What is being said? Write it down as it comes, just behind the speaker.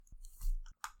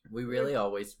We really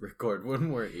always record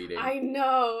when we're eating. I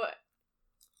know.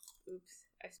 Oops.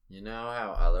 You know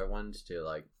how other ones do,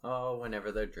 like, oh,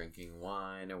 whenever they're drinking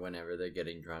wine or whenever they're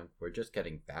getting drunk, we're just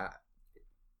getting fat.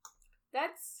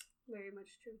 That's very much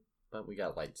true. But we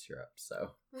got light syrup,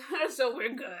 so. So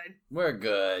we're good. We're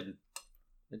good.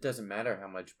 It doesn't matter how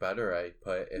much butter I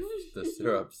put if the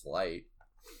syrup's light.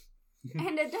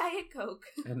 And a Diet Coke.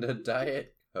 And a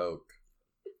Diet Coke.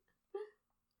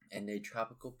 And a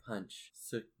tropical punch.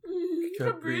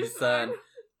 Capri Sun.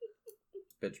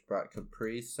 Bitch brought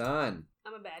Capri Sun.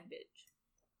 I'm a bad bitch.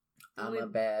 I'm a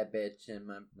bad bitch in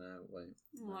my way.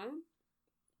 What?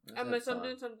 I'm a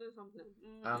something.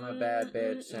 I'm a bad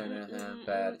bitch and I'm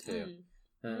bad too.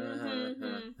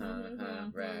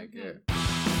 Ragger.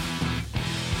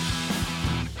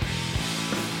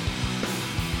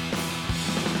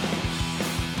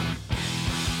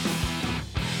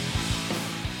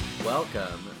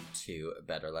 Welcome to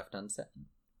Better Left Unsaid.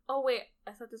 Oh wait,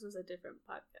 I thought this was a different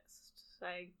podcast.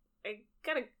 I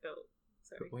gotta go.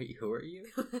 Sorry. Wait, who are you?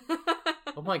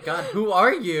 Oh my god, who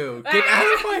are you? Get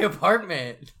out of my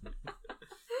apartment!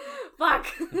 Fuck!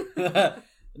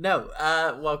 No,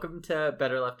 welcome to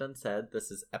Better Left Unsaid.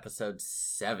 This is episode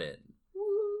 7.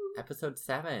 Woo. Episode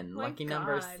 7. My Lucky God.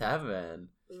 number 7.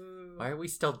 Ooh. Why are we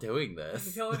still doing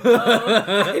this? I don't know.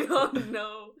 I don't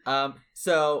know.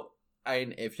 So,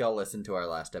 if y'all listened to our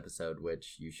last episode,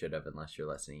 which you should have unless you're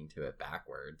listening to it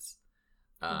backwards.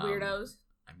 Weirdos.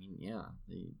 I mean, yeah.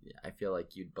 I feel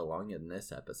like you'd belong in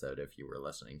this episode if you were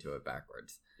listening to it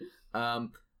backwards.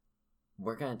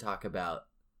 We're going to talk about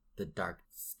the dark,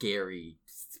 scary,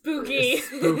 Spooky.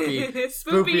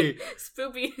 Spoopy.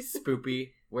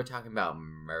 We're talking about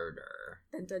murder.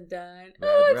 Dun dun dun. Red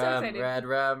Oh, I'm so rum, excited. red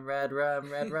rum, red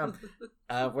rum, red rum.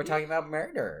 We're talking about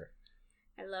murder.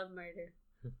 I love murder.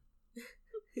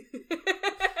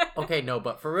 Okay, no,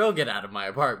 but for real, get out of my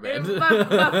apartment. but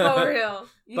for real.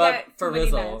 You But got for too many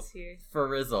Rizzle. mans here. For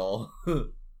Rizzle.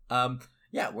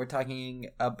 Yeah, we're talking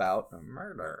about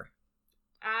murder.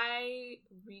 I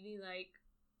really like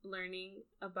learning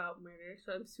about murder,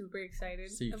 so I'm super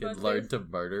excited. So you about can learn this. to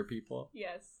murder people.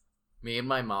 Yes. Me and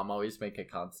my mom always make a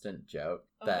constant joke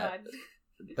Oh that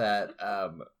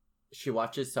God. she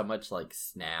watches so much like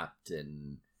Snapped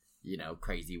and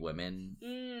Crazy Women,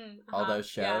 all those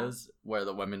shows where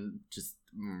the women just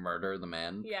murder the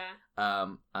men. Yeah.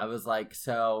 I was like,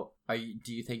 so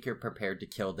do you think you're prepared to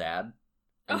kill dad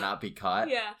and not be caught?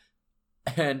 Yeah.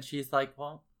 And she's like,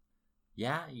 well,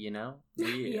 yeah,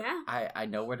 Yeah. I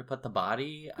know where to put the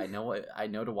body. I know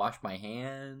to wash my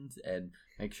hands and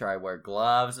make sure I wear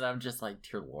gloves. And I'm just like,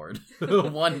 dear Lord,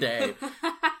 one day.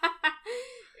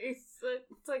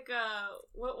 It's like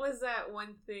what was that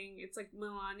one thing? It's like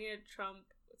Melania Trump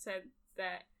said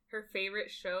that her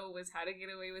favorite show was How to Get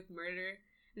Away with Murder,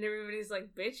 and everybody's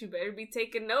like, bitch, you better be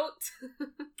taking notes.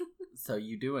 So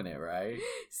you doing it, right?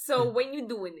 So when you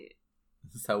doing it?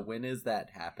 So when is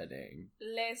that happening?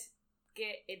 Let's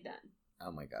get it done.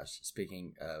 Oh my gosh,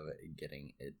 speaking of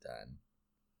getting it done.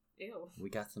 Ew. We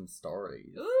got some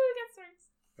stories. Ooh, we got stories.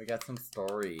 We got some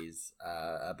stories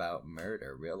about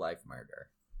murder, real life murder.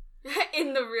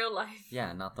 In the real life.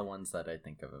 Yeah, not the ones that I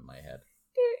think of in my head.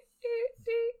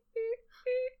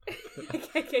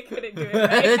 I couldn't do it.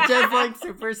 Right? It's just like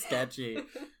super sketchy.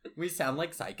 We sound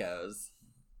like psychos.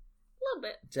 A little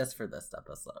bit. Just for this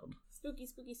episode. Spooky,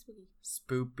 spooky, spooky.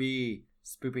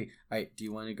 Spoopy. Alright, do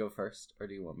you want to go first or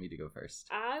do you want me to go first?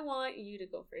 I want you to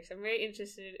go first. I'm very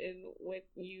interested in what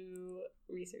you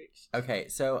researched. Okay,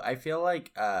 so I feel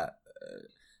like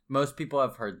most people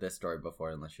have heard this story before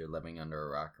unless you're living under a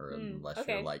rock or unless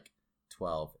you're like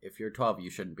 12. If you're 12, you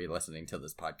shouldn't be listening to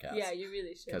this podcast. Yeah, you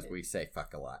really should. Because we say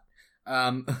fuck a lot.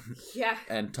 Yeah.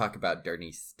 And talk about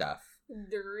dirty stuff.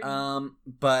 Dirty.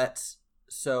 But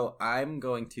so I'm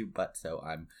going to But so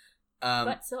I'm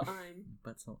I'm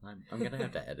gonna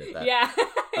have to edit that. Yeah.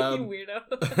 You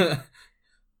weirdo.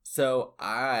 So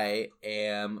I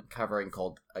am covering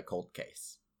a cold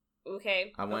case.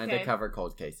 Okay. I wanted to cover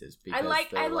cold cases because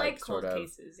I like cold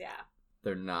cases, yeah.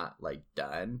 They're not like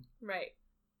done. Right.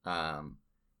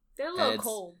 They're a little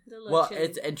cold. They're a little chilly.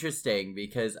 It's interesting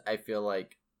because I feel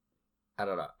like I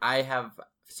don't know. I have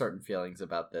certain feelings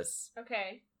about this.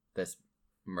 Okay. This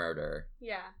murder.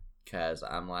 Yeah. Because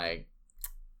I'm like,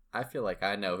 I feel like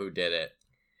I know who did it.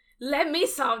 Let me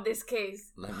solve this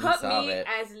case. Let me solve it.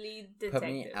 As lead detective.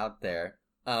 Put me out there.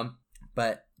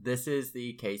 But this is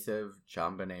the case of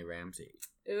JonBenet Ramsey.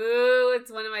 Ooh, it's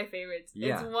one of my favorites.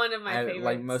 Yeah. It's one of my favorites.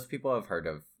 Like most people have heard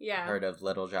of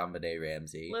little JonBenet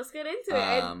Ramsey. Let's get into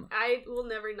it. And I will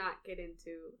never not get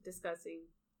into discussing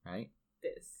right?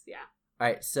 this. Yeah.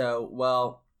 Alright, so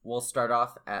we'll start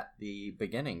off at the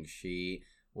beginning. She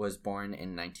was born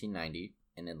in 1990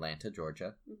 in Atlanta,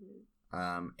 Georgia.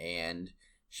 And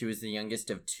she was the youngest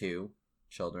of two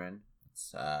children.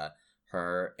 It's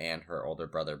her and her older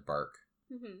brother, Burke,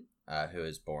 who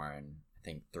was born, I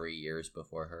think, 3 years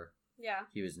before her. Yeah.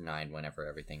 He was 9 whenever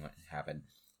everything happened.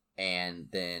 And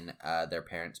then their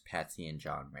parents, Patsy and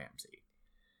John Ramsey.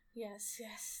 Yes.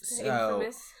 So,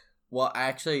 infamous. Well,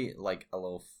 actually, like, a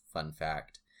little fun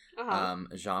fact.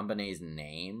 JonBenét's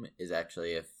name is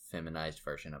actually a feminized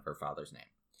version of her father's name.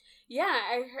 Yeah,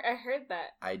 I heard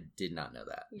that. I did not know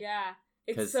that. Yeah,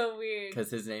 it's so weird.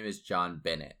 Because his name is John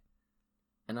Bennett.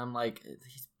 And I'm like,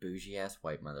 these bougie-ass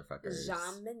white motherfuckers.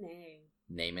 JonBenet.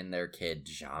 Naming their kid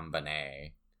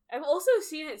JonBenet. I've also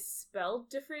seen it spelled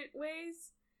different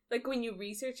ways. Like, when you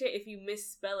research it, if you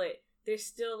misspell it, there's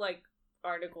still, like,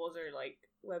 articles or, like,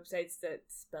 websites that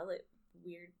spell it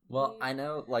weird. Well, I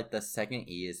know, like, the second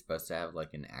E is supposed to have,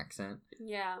 like, an accent.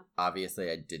 Yeah.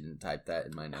 Obviously, I didn't type that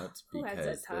in my notes Who has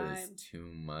because that time? there's too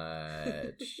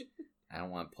much. I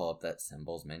don't want to pull up that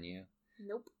symbols menu.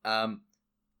 Nope.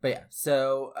 But yeah,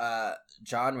 so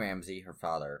John Ramsey, her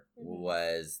father,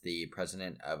 was the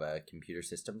president of a computer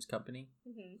systems company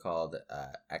called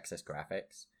Access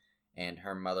Graphics, and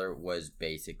her mother was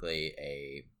basically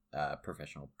a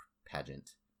professional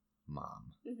pageant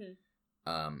mom.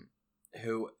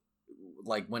 Who,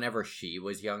 like, whenever she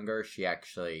was younger, she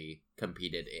actually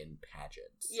competed in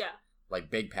pageants. Yeah. Like,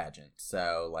 big pageants.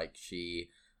 So, like, she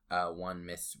won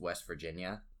Miss West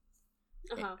Virginia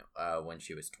when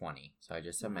she was 20. So I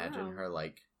just imagine her,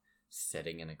 like,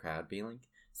 sitting in a crowd being like,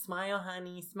 smile,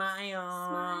 honey, smile.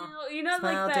 Smile. You know,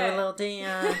 smile, like do that. a little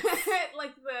dance.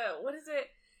 Like what is it?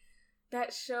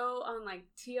 That show on, like,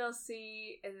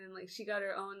 TLC, and then, like, she got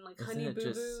her own, like, Wasn't Honey it Boo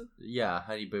just, Boo. Yeah,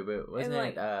 Honey Boo Boo. Wasn't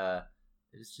And, it,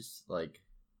 it was just, like,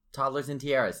 Toddlers and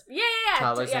Tiaras. Yeah.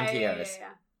 Toddlers and Tiaras. Yeah.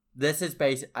 This is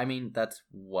I mean, that's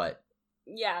what.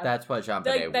 Yeah. That's what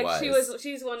JonBenet was.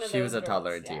 She's one of those. She was a girls,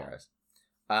 toddler in tiaras.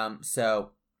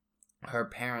 So her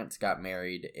parents got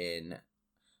married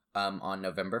on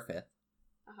November 5th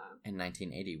in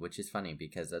 1980, which is funny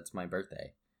because that's my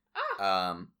birthday.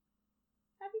 Happy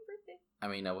birthday. I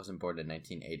mean, I wasn't born in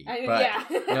 1980, but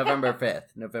November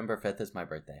 5th. November 5th is my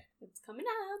birthday. It's coming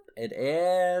up. It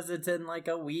is. It's in like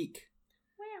a week.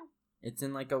 Wow. It's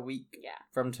in like a week. Yeah.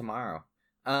 From tomorrow.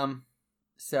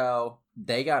 So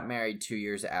they got married 2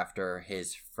 years after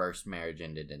his first marriage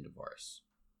ended in divorce.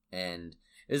 And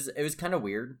it was kind of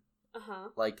weird.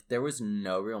 Like, there was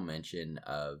no real mention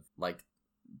of, like,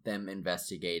 them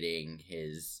investigating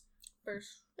his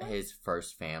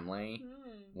first family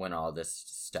when all this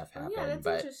stuff happened. Yeah,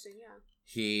 that's interesting,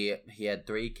 yeah. He had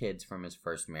 3 kids from his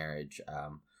first marriage.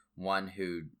 One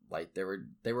who, like, they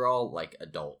were all, like,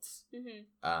 adults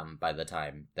by the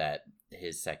time that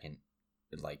his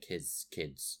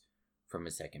kids from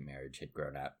his second marriage had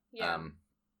grown up. Yeah.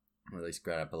 Or at least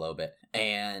grown up a little bit.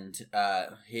 And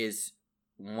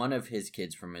one of his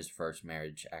kids from his first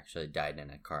marriage actually died in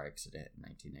a car accident in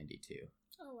 1992.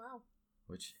 Oh, wow.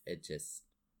 Which,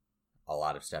 a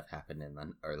lot of stuff happened in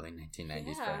the early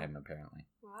 1990s for him, apparently.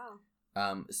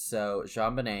 Wow. So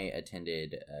JonBenet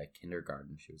attended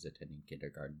kindergarten. She was attending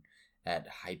kindergarten at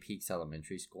High Peaks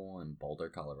Elementary School in Boulder,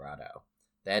 Colorado.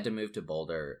 They had to move to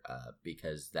Boulder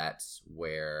because that's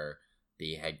where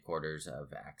the headquarters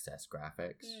of Access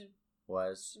Graphics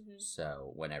was.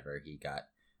 So whenever he got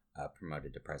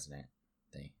promoted to president,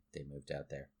 they moved out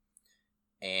there.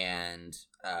 And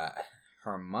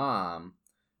her mom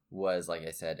was, like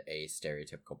I said, a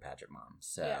stereotypical pageant mom.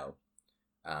 So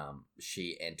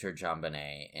she entered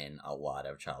JonBenet in a lot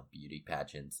of child beauty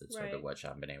pageants. That's sort of what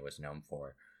JonBenet was known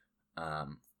for.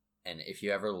 And if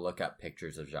you ever look up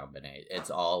pictures of JonBenet, it's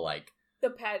all like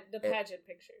the pageant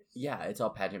pictures. Yeah, it's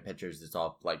all pageant pictures. It's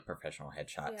all like professional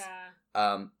headshots.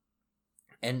 Yeah.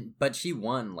 But she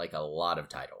won like a lot of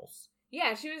titles.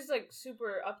 Yeah, she was like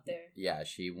super up there. Yeah,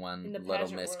 she won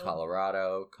Little Miss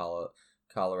Colorado,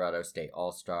 Colorado State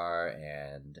All-Star,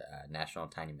 and National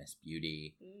Tiny Miss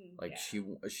Beauty.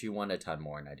 She won a ton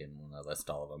more, and I didn't want to list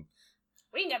all of them.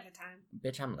 We ain't got the time.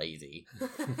 Bitch, I'm lazy.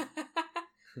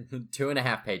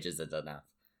 2.5 pages is enough.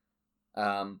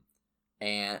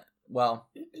 And well,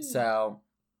 so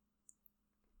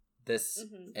this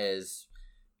is,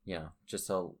 just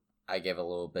so I gave a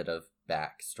little bit of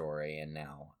backstory, and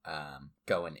now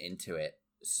going into it.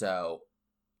 So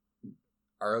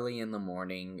early in the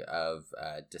morning of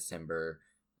December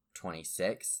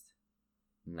 26th,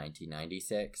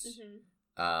 1996,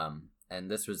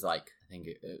 and this was like, I think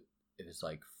it was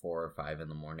like 4 or 5 in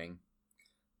the morning.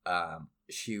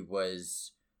 She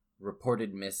was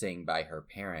reported missing by her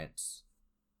parents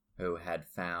who had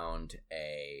found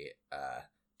a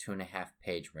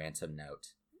 2.5-page ransom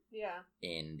note Yeah.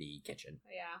 in the kitchen.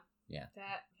 Yeah. Yeah.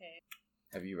 That, okay.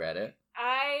 Have you read it?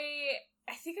 I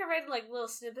think I read, like, little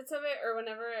snippets of it, or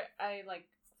whenever I, like,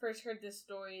 first heard this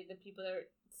story, the people that were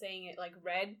saying it, like,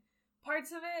 read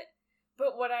parts of it.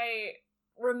 But what I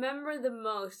remember the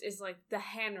most is, like, the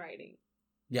handwriting.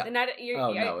 Yeah. And you're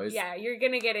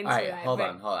gonna get into Alright, that. hold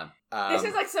on. This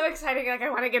is, like, so exciting, like, I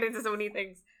want to get into so many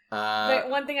things. But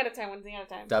one thing at a time.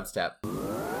 Dubstep.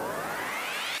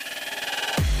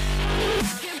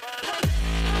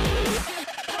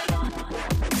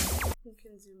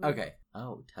 Okay.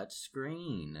 Oh,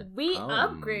 touchscreen. We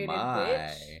upgraded,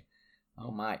 bitch.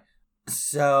 Oh my.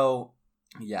 So,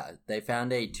 yeah, they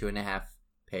found a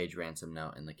 2.5-page ransom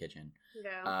note in the kitchen.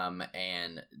 Yeah.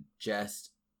 And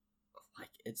just like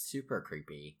it's super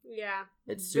creepy. Yeah.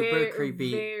 It's super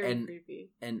creepy very creepy.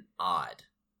 and odd.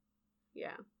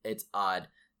 Yeah. It's odd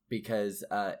because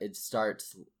it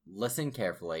starts, listen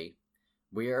carefully.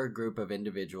 We are a group of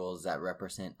individuals that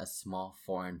represent a small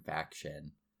foreign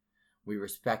faction. We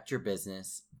respect your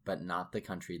business, but not the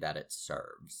country that it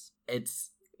serves.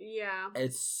 It's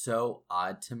so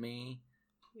odd to me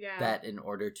that in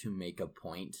order to make a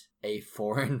point, a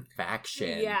foreign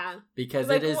faction, because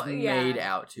like, it is made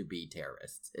out to be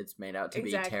terrorists. It's made out to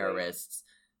be terrorists.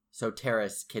 So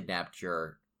terrorists kidnapped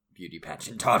your beauty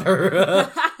pageant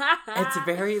daughter. It's a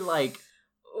very like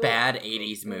bad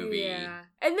 80s movie. Yeah,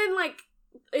 and then like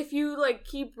if you like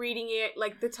keep reading it,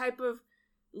 like the type of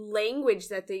language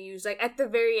that they use, like at the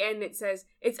very end it says,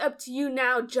 "It's up to you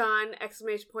now, John!" !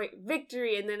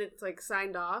 Victory, and then it's like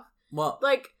signed off. Well,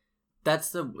 like that's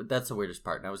the weirdest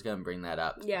part, and I was gonna bring that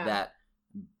up. Yeah, that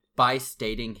by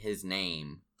stating his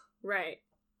name, right,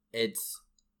 it's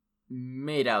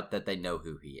made out that they know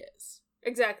who he is.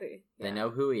 Exactly. Yeah. They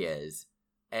know who he is,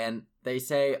 and they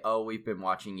say, "Oh, we've been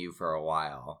watching you for a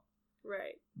while."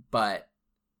 Right. But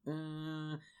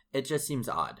it just seems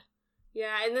odd.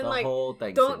 Yeah, and then the like, whole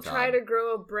thing don't try odd. to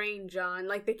grow a brain, John.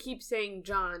 Like they keep saying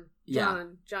John. Yeah.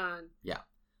 Yeah.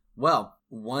 Well,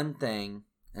 one thing.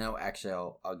 No, actually,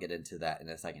 I'll get into that in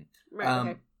a second. Right.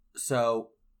 Okay.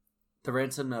 So, the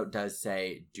ransom note does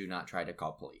say, "Do not try to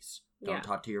call police. Don't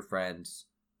talk to your friends.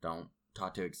 Don't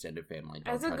talk to extended family.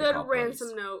 Don't As try a to good call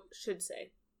ransom police." note should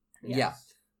say. Yes.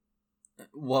 Yeah.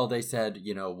 Well, they said,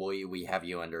 we have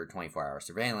you under 24-hour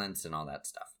surveillance and all that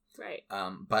stuff. Right.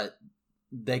 But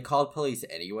they called police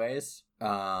anyways.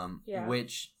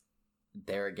 Which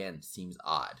there again seems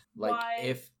odd. Like why?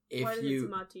 if why does you it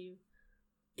seem odd to you?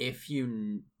 If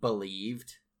you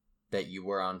believed that you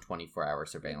were on 24-hour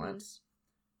surveillance,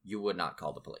 you would not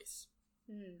call the police.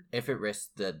 If it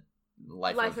risked the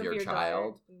life of your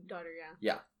child, daughter,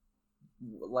 yeah,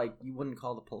 like you wouldn't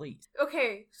call the police.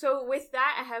 Okay, so with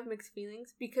that, I have mixed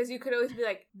feelings because you could always be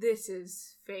like, "This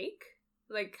is fake."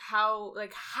 Like how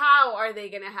are they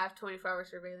gonna have 24-hour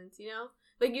surveillance? You know,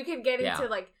 like you could get into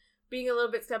like being a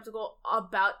little bit skeptical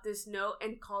about this note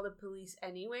and call the police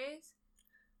anyways.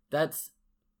 That's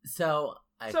so.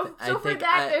 I think for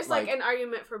that, there's like an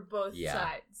argument for both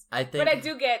sides. I think, but I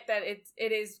do get that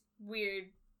it is weird,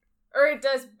 or it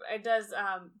does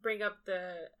bring up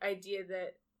the idea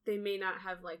that they may not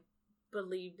have like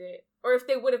believed it, or if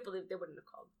they would have believed, they wouldn't have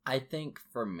called. I think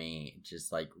for me,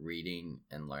 just like reading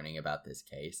and learning about this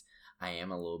case, I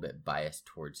am a little bit biased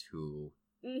towards who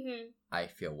I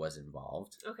feel was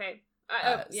involved. Okay,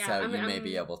 so you may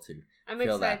be able to. I'm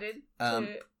feel excited.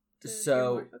 That. To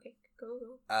so okay,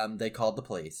 go. They called the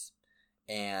police,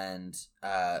 and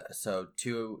so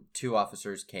two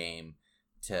officers came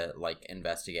to like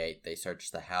investigate. They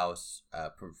searched the house,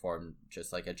 performed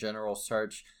just like a general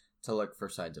search to look for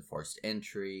signs of forced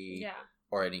entry,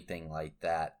 or anything like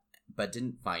that, but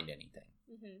didn't find anything.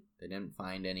 They didn't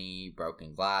find any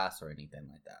broken glass or anything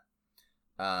like that.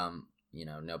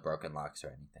 No broken locks or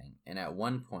anything. And at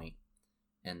one point,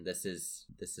 and this is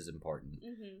important.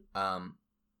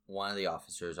 One of the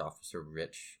officers, Officer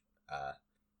Rick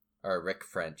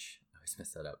French. I always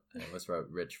mess that up. I almost wrote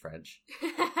Rich French.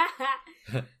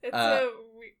 It's an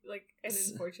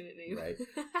unfortunate name. Right.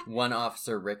 One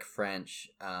officer, Rick French,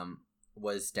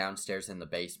 was downstairs in the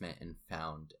basement and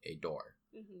found a door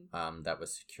that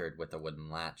was secured with a wooden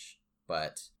latch,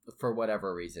 but for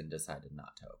whatever reason decided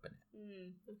not to open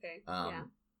it. Okay.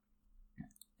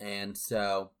 And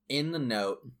so in the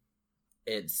note,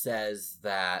 it says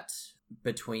that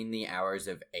between the hours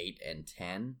of 8 and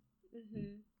 10,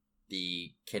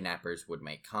 the kidnappers would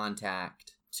make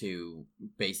contact to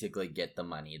basically get the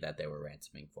money that they were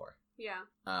ransoming for. Yeah.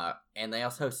 And they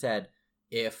also said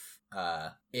if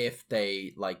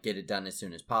they like get it done as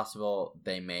soon as possible,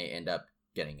 they may end up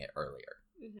getting it earlier.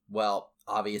 Mhm. Well,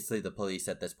 obviously the police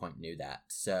at this point knew that,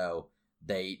 so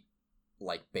they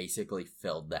basically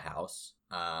filled the house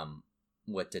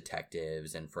with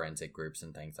detectives and forensic groups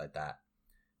and things like that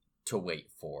to wait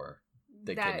for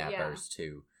the kidnappers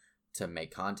to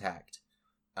make contact.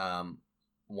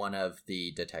 One of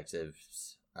the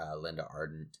detectives, Linda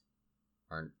Ardent,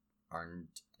 it's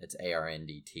Arndt.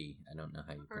 I don't know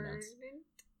how you pronounce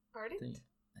Ardent?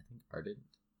 I think Ardent.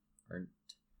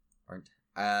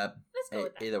 Let's go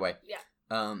with that. Either way.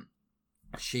 Yeah.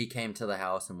 She came to the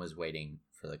house and was waiting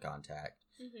for the contact.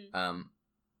 Mm-hmm.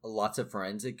 Lots of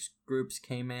forensics groups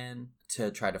came in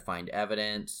to try to find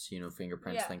evidence,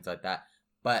 fingerprints, things like that.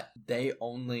 But they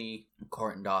only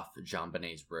cordoned off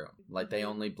JonBenét's room. They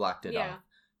only blocked it off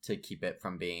to keep it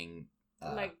from being...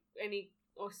 any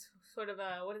sort of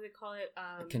what do they call it?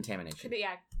 Contamination.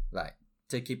 Yeah. Right.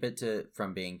 To keep it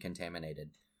from being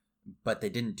contaminated. But they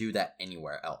didn't do that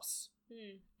anywhere else.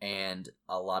 And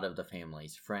a lot of the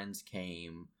family's friends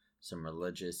came. Some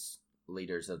religious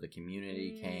leaders of the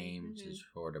community came to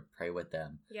sort of pray with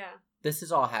them. Yeah. This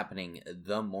is all happening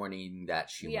the morning that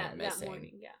she went missing. That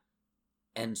morning, yeah.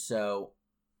 And so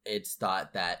it's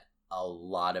thought that a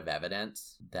lot of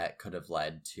evidence that could have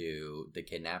led to the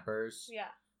kidnappers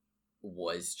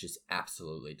was just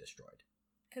absolutely destroyed.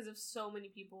 Because of so many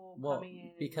people coming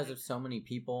in. Because of so many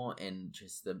people and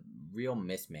just the real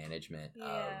mismanagement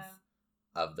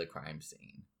of the crime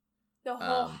scene. The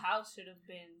whole house should have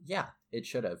been. Yeah, it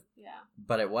should have. Yeah.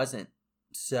 But it wasn't.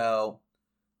 So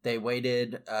they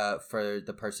waited for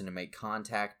the person to make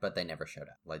contact, but they never showed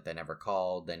up. They never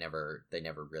called. They never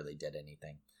really did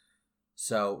anything.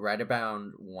 So right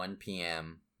around 1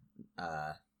 p.m.,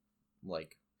 it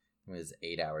was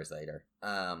 8 hours later,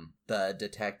 the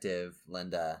detective,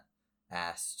 Linda,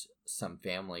 asked some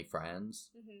family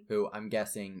friends, who I'm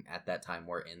guessing at that time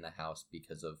were in the house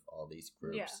because of all these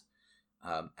groups,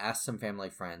 asked some family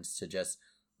friends to just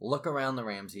look around the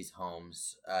Ramseys'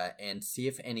 homes and see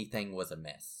if anything was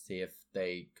amiss. See if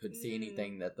they could see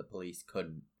anything that the police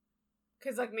couldn't.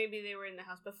 Because, maybe they were in the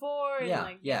house before.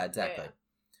 And, exactly.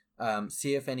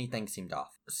 See if anything seemed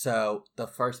off. So the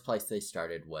first place they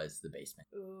started was the basement.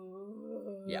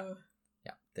 Ooh. Yeah.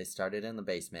 They started in the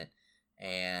basement,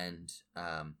 and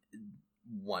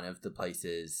one of the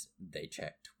places they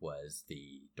checked was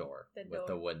the door with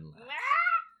the wooden latch.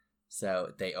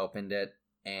 So they opened it,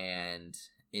 and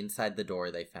inside the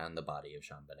door they found the body of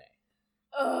JonBenét.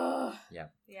 Ugh. Yeah.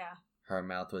 Yeah. Her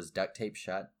mouth was duct taped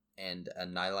shut, and a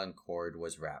nylon cord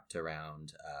was wrapped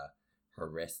around her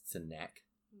wrists and neck.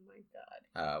 Oh my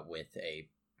god. With a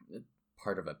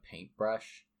part of a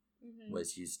paintbrush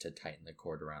was used to tighten the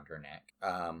cord around her neck.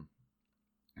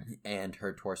 And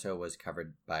her torso was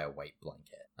covered by a white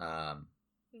blanket.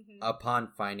 Upon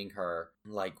finding her,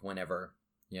 whenever,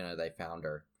 they found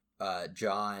her,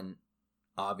 John,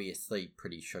 obviously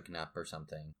pretty shooken up or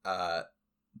something,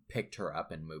 picked her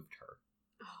up and moved her.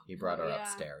 He brought her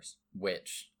upstairs,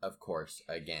 which, of course,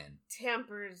 again...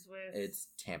 tampers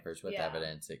with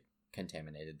evidence. It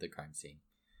contaminated the crime scene.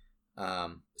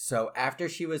 So after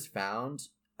she was found,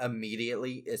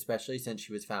 immediately, especially since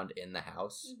she was found in the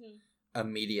house,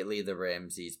 immediately the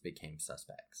Ramseys became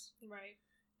suspects. Right.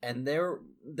 And there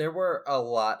were a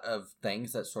lot of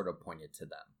things that sort of pointed to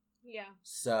them. Yeah.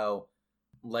 So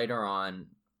later on,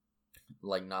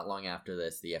 not long after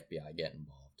this, the FBI get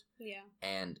involved. Yeah.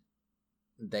 And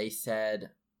they said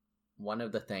one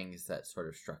of the things that sort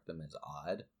of struck them as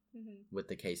odd with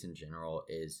the case in general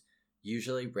is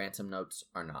usually ransom notes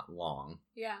are not long.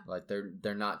 Yeah.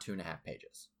 They're not 2.5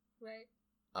 pages. Right.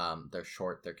 They're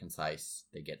short, they're concise,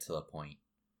 they get to the point.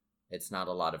 It's not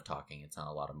a lot of talking, it's not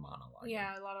a lot of monologue.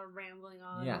 Yeah, a lot of rambling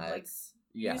on. Yeah,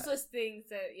 useless things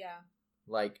that,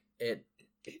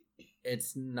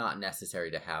 it's not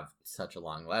necessary to have such a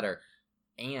long letter.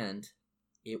 And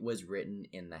it was written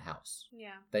in the house.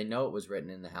 Yeah. They know it was written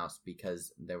in the house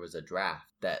because there was a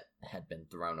draft that had been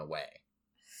thrown away.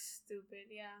 Stupid,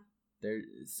 yeah.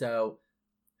 So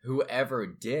whoever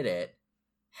did it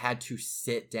had to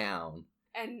sit down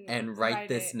and write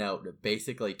this note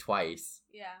basically twice.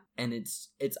 Yeah. And it's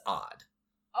odd.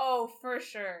 Oh, for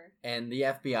sure. And the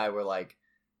FBI were like,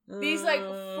 these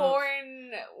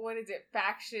foreign,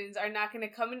 factions are not going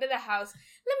to come into the house.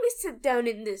 Let me sit down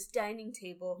in this dining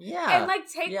table. Yeah. And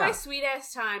take my sweet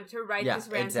ass time to write this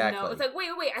ransom note. It's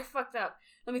wait, I fucked up.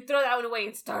 Let me throw that one away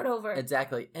and start over.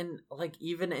 Exactly. And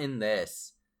even in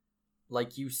this,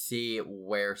 you see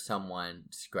where someone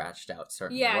scratched out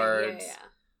certain words.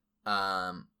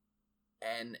 Yeah.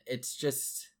 And it's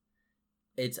just,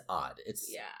 it's odd.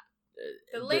 It's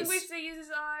the language they use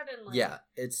is odd, and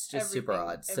it's just super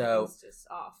odd. So just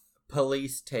off.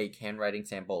 Police take handwriting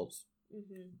samples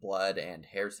blood and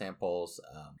hair samples,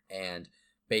 and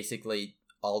basically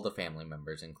all the family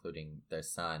members, including their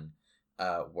son,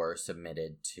 were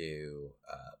submitted to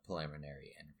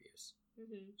preliminary interviews.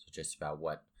 So just about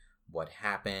what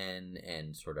happened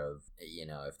and sort of,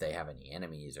 if they have any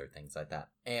enemies or things like that.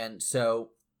 And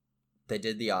so they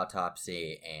did the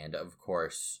autopsy, and of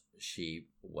course she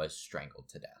was strangled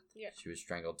to death. Yeah. She was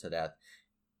strangled to death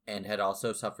and had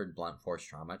also suffered blunt force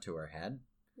trauma to her head.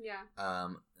 Yeah.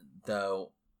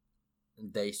 Though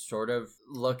they sort of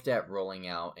looked at ruling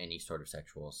out any sort of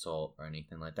sexual assault or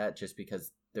anything like that just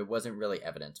because there wasn't really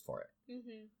evidence for it.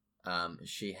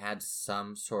 She had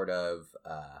some sort of,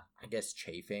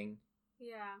 chafing.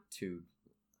 Yeah. To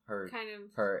her kind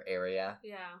of her area.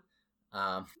 Yeah.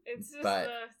 It's just but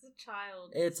it's a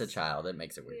child. It's a child. It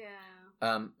makes it weird.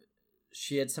 Yeah.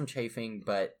 She had some chafing,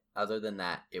 but other than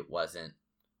that, it wasn't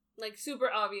like super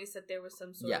obvious that there was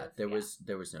some sort of there was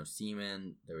no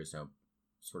semen, there was no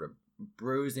sort of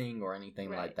bruising or anything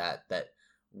like that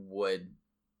would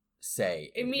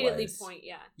say immediately point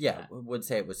would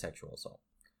say it was sexual assault.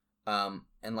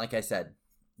 And like I said,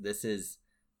 this is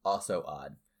also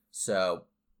odd. So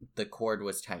the cord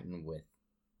was tightened with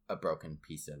a broken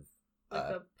piece of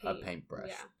a paintbrush.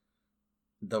 Yeah.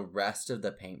 The rest of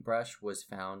the paintbrush was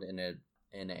found in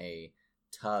a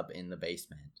tub in the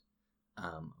basement,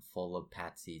 full of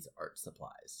Patsy's art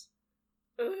supplies.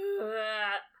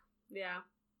 Yeah.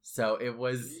 So it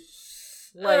was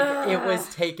it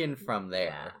was taken from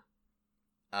there.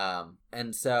 Yeah.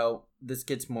 And so this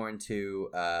gets more into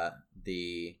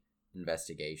the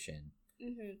investigation.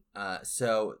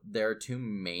 So there are two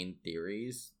main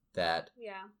theories that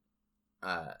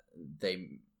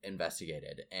they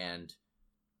investigated, and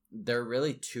there are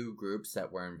really two groups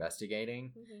that were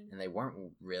investigating, and they weren't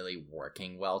really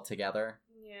working well together.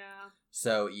 Yeah.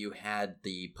 So you had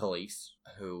the police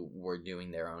who were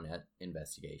doing their own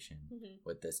investigation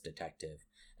with this detective,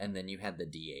 and then you had the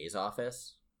DA's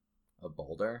office of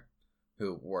Boulder,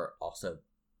 who were also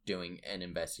doing an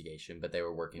investigation, but they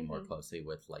were working more closely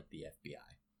with like the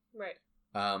FBI. Right.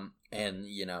 And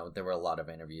there were a lot of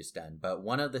interviews done, but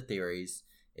one of the theories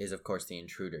is, of course, the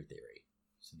intruder theory.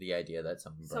 So the idea that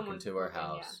someone broke into her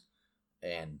house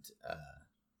and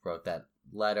wrote that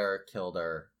letter, killed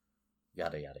her,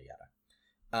 yada yada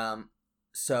yada.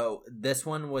 So this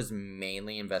one was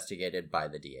mainly investigated by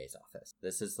the DA's office.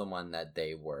 This is the one that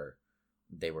they were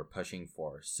pushing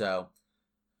for. So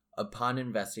upon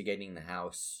investigating the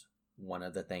house, one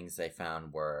of the things they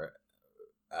found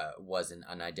was an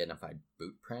unidentified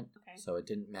boot print. Okay. So it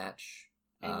didn't match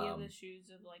any of the shoes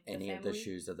of like the family? Of the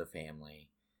shoes of the family.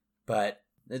 But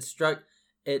it struck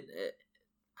it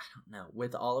I don't know,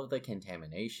 with all of the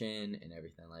contamination and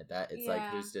everything like that, it's like,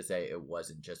 who's to say it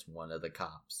wasn't just one of the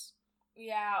cops?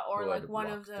 Yeah, or like one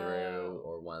of the through,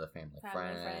 or one of the family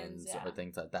friends or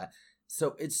things like that.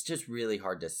 So it's just really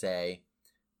hard to say.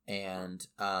 And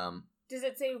does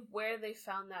it say where they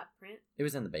found that print? It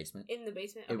was in the basement. In the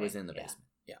basement? Okay. It was in the basement.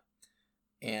 Yeah.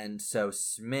 And so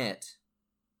Smith,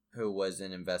 who was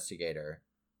an investigator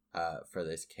for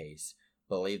this case,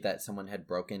 believed that someone had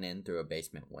broken in through a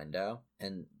basement window.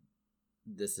 And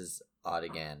this is odd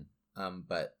again,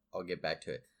 but I'll get back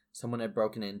to it. Someone had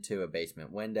broken into a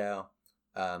basement window,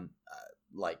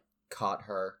 caught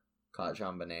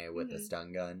JonBenet with a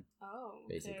stun gun. Oh,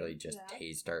 okay. Basically just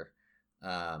tased her,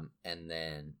 and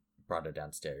then brought her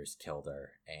downstairs, killed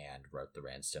her, and wrote the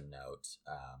ransom note.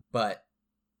 But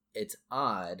it's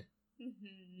odd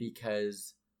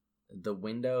because the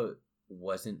window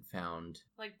wasn't found.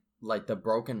 Like the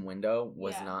broken window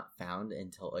was not found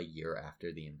until a year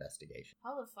after the investigation.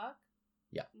 How the fuck?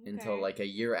 Yeah, okay. Until like a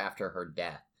year after her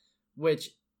death, which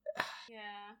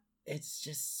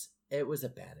it was a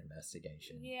bad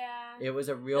investigation. Yeah, it was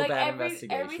a real bad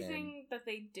investigation. Everything that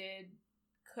they did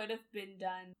could have been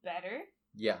done better.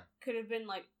 Yeah, could have been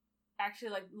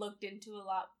actually looked into a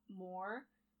lot more.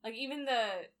 Like even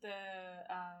the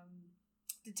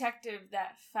detective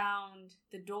that found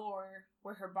the door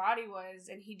where her body was,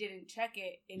 and he didn't check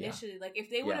it initially. Like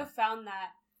if they would have found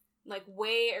that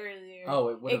way earlier,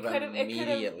 it would have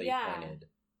immediately pointed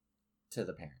to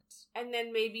the parents, and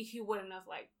then maybe he wouldn't have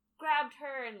grabbed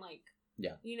her and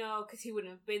because he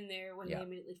wouldn't have been there when they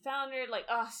immediately found her.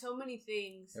 So many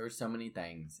things. There were so many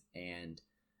things, and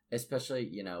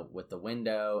especially with the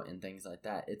window and things like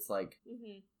that. It's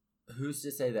who's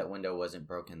to say that window wasn't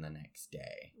broken the next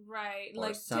day? Right.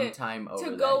 Or sometime over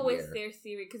to go with their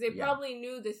theory. Because they probably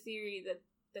knew the theory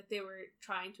that they were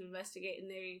trying to investigate, and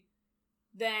they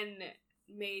then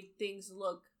made things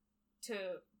look to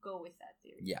go with that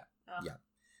theory. Yeah. Yeah.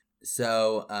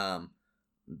 So,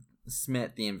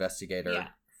 Smith, the investigator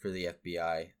for the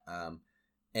FBI,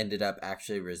 ended up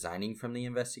actually resigning from the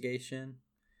investigation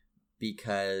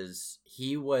because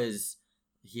he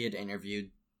had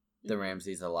interviewed the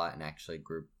Ramseys a lot and actually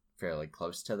grew fairly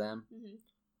close to them.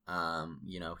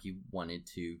 Mm-hmm. He wanted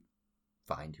to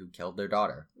find who killed their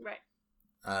daughter. Right.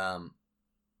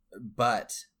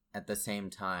 But at the same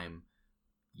time,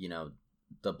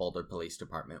 the Boulder Police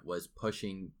Department was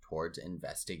pushing towards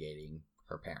investigating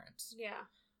her parents. Yeah.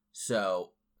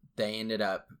 So they ended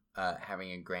up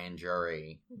having a grand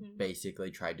jury Mm-hmm.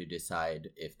 basically try to decide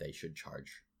if they should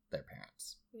charge their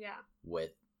parents Yeah.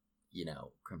 with,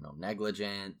 criminal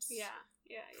negligence. Yeah.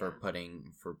 For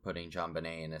putting John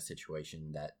Bonet in a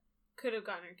situation that could have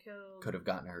gotten her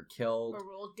killed.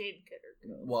 Or did get her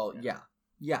killed. Well,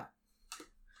 yeah.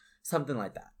 Something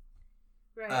like that.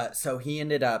 Right. So he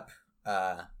ended up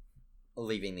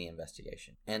leaving the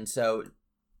investigation. And so,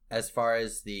 as far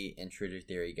as the intruder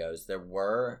theory goes, there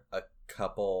were a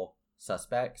couple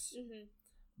suspects, Mm-hmm.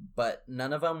 but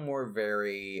none of them were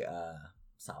very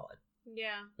solid.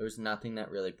 Yeah. There was nothing that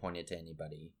really pointed to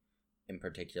anybody in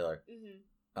particular.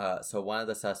 Mm-hmm. So one of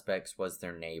the suspects was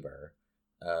their neighbor,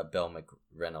 Bill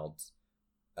McReynolds,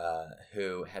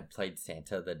 who had played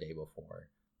Santa the day before.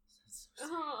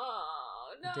 Oh,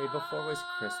 no. The day before was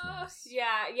Christmas.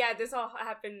 Yeah, this all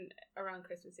happened around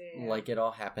Christmas. Yeah. Like, it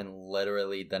all happened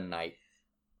literally the night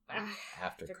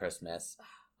after Christmas.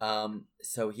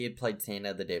 So he had played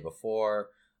Santa the day before.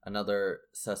 Another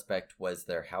suspect was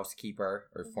their housekeeper,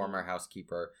 or Mm-hmm. former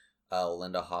housekeeper,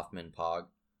 Linda Hoffman Pug.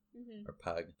 Mm-hmm. Or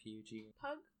Pug. P-U-G?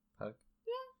 Pug? Pug?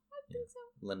 Yeah, I think so.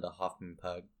 Linda Hoffman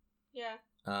Pug. Yeah.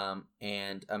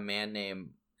 And a man named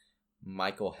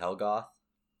Michael Helgoth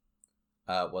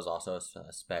was also a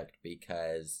suspect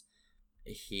because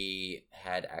he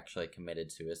had actually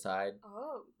committed suicide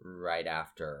Oh. right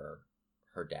after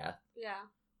her death. Yeah.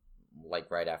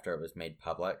 Like, right after it was made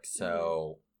public.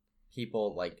 So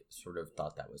people, like, sort of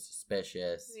thought that was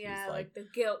suspicious. Yeah, He's like the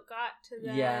guilt got to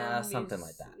them. Yeah, something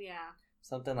like that. Yeah.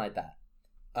 Something like that.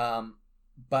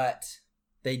 But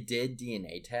they did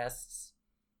DNA tests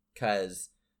because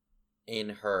in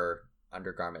her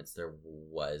undergarments there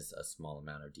was a small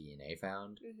amount of DNA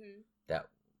found Mm-hmm.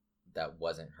 that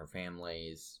wasn't her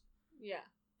family's, Yeah.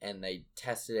 and they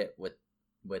tested it with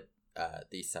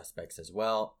these suspects as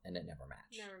well, and it never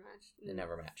matched. It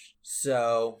never matched.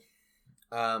 So,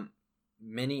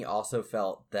 many also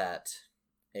felt that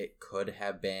it could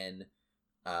have been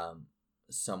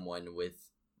someone with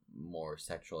more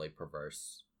sexually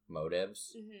perverse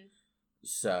motives. Mm-hmm.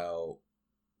 So,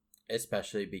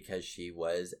 especially because she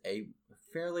was a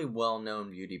fairly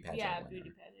well-known beauty pageant winner.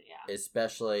 Beauty pageant, yeah.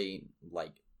 Especially,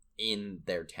 like, in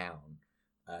their town.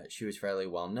 She was fairly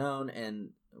well-known,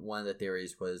 and one of the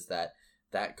theories was that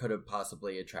could have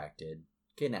possibly attracted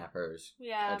kidnappers.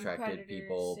 Yeah, attracted predators,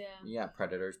 people. yeah.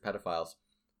 Predators, pedophiles.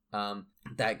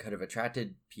 That could have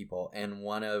attracted people, and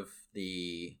one of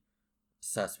the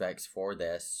suspects for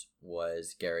this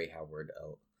was Gary Howard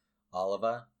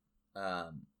Oliva,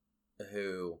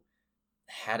 who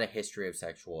had a history of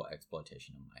sexual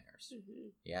exploitation of minors. Mm-hmm.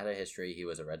 He had a history. He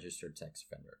was a registered sex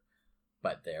offender.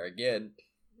 But there again,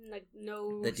 Like,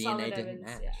 no the solid DNA didn't evidence,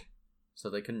 match. yeah. So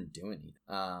they couldn't do anything.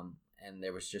 And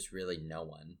there was just really no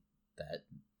one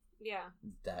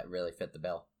that really fit the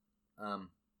bill.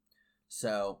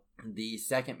 So the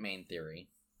second main theory,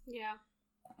 Yeah.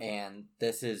 and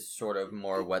this is sort of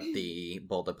more what the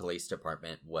Boulder Police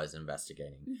Department was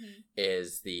investigating, Mm-hmm.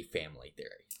 is the family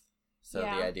theory. So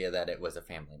Yeah. the idea that it was a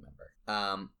family member.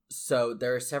 So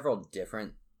there are several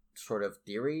different sort of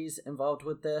theories involved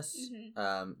with this,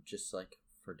 Mm-hmm. just like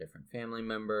for different family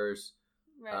members.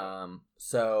 Right.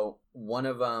 So one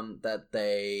of them that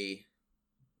they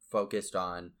focused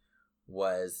on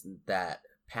was that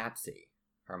Patsy,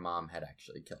 her mom, had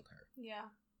actually killed her. Yeah.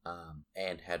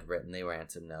 And had written the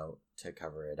ransom note to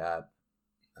cover it up,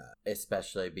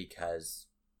 especially because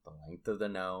the length of the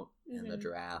note and the Mhm.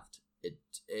 draft,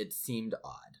 it seemed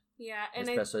odd, Yeah, and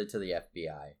especially to the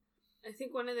FBI. I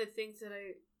think one of the things that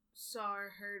I saw or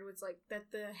heard was like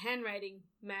that the handwriting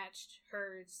matched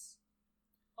hers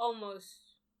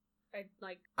almost.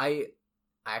 I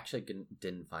actually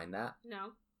didn't find that.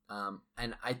 No.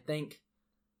 And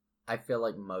I feel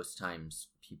like most times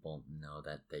people know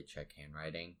that they check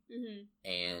handwriting, Mm-hmm.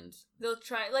 and They'll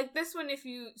try like this one. If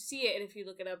you see it and if you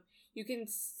look it up, you can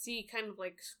see kind of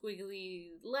like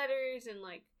squiggly letters and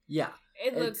like yeah,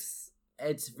 it looks.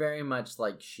 it's very much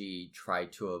like she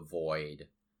tried to avoid.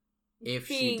 If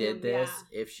being- she did this,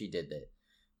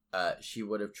 yeah. she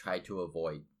would have tried to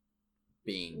avoid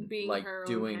being Being like her own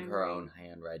doing her handwriting. own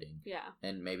handwriting, Yeah.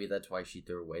 and maybe that's why she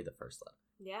threw away the first letter.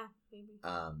 Yeah, maybe.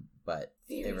 But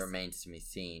Theories. it remains to be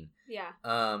seen. Yeah.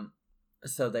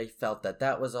 So they felt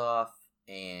that was off,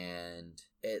 and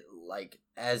it, like,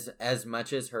 as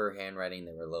much as her handwriting,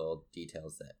 there were little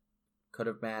details that could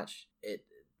have matched.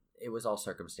 It was all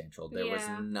circumstantial. There was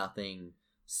nothing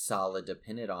solid to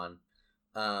pin it on.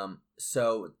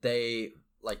 So they,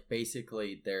 like,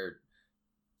 basically their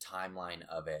timeline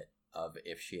of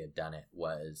if she had done it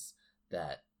was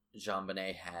that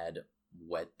JonBenet had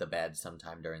wet the bed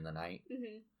sometime during the night,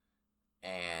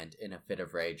 and in a fit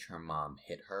of rage, her mom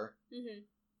hit her,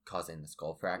 causing the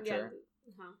skull fracture.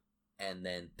 Yeah. And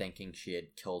then, thinking she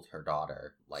had killed her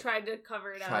daughter, like, tried to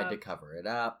cover it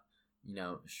up,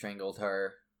 strangled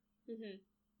her,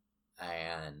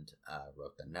 and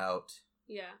wrote the note.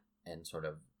 Yeah. And sort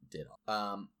of did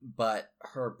all. But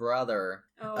her brother...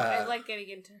 Oh, I like getting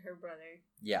into her brother.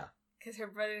 Yeah. Because her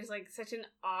brother's, like, such an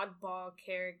oddball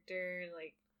character,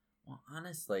 like... Well,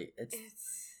 honestly, it's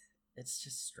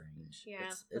just strange.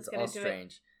 Yeah, it's all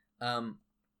strange.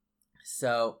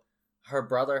 So, her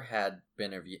brother had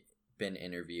been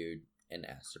interviewed and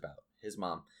asked about his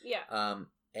mom. Yeah.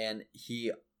 And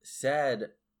he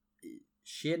said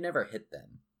she had never hit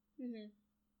them.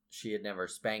 She had never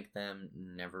spanked them,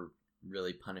 never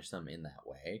really punished them in that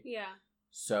way. Yeah.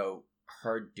 So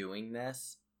her doing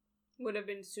this would have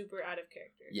been super out of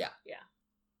character. Yeah. Yeah.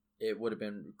 It would have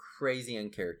been crazy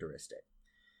uncharacteristic.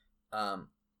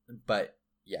 But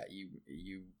yeah,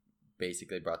 you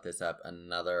basically brought this up.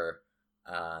 Another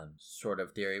sort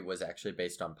of theory was actually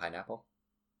based on pineapple.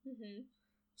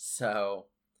 So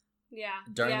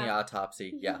during the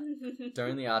autopsy,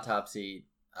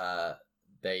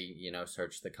 they,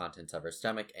 searched the contents of her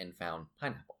stomach and found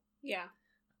pineapple. Yeah.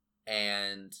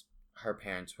 And her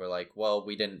parents were like, well,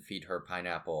 we didn't feed her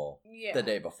pineapple the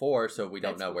day before, so we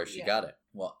don't know where she got it.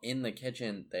 Well, in the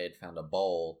kitchen, they had found a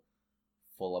bowl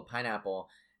full of pineapple,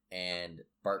 and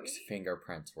Burke's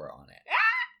fingerprints were on it.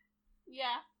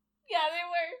 Yeah. Yeah, they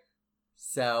were.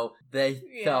 So they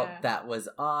felt that was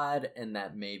odd, and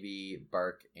that maybe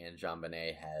Burke and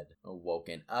JonBenet had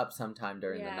woken up sometime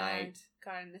during the night.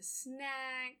 Gotten a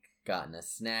snack.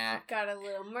 Got a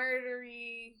little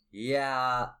murdery.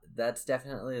 Yeah, that's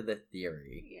definitely the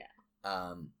theory.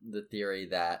 Yeah. The theory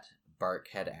that Burke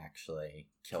had actually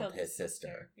killed his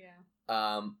sister. Yeah.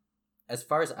 As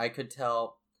far as I could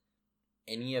tell,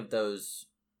 any of the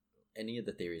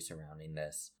theories surrounding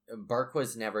this, Burke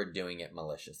was never doing it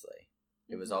maliciously.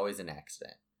 It was always an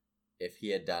accident. If he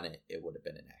had done it, it would have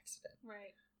been an accident.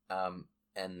 Right.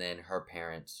 And then her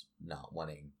parents not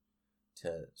wanting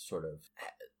to sort of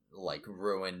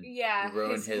ruin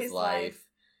his life.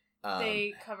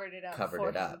 They covered it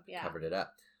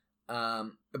up.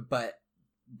 But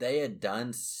they had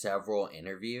done several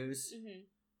interviews,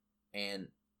 and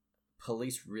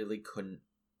police really couldn't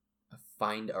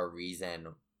find a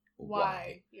reason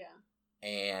why. Yeah.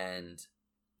 And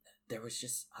there was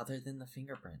just, other than the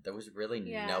fingerprint, there was really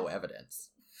no evidence.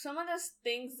 Some of the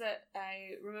things that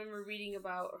I remember reading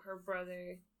about her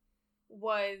brother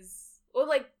was, well,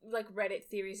 like Reddit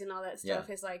theories and all that stuff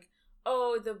is like,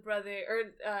 oh, the brother,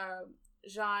 or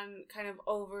Jean kind of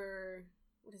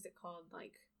what is it called?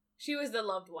 Like, she was the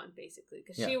loved one, basically,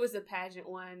 because she was the pageant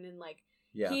one, and, like,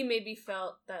 he maybe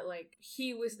felt that, like,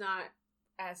 he was not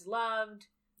as loved,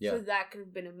 so that could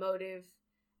have been a motive.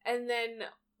 And then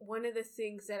one of the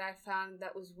things that I found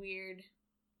that was weird,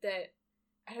 that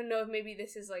I don't know if maybe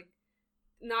this is, like,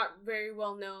 not very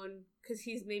well known, because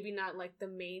he's maybe not, like, the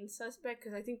main suspect,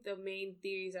 because I think the main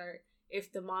theories are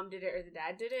if the mom did it or the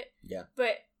dad did it. Yeah.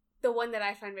 But the one that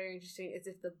I find very interesting is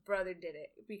if the brother did it,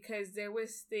 because there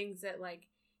was things that, like,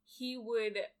 he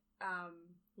would,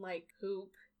 like,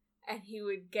 poop, and he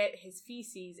would get his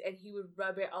feces, and he would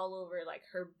rub it all over, like,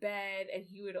 her bed, and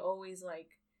he would always,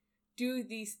 like, do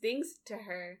these things to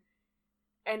her.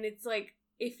 And it's like,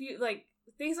 if you, like,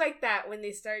 things like that, when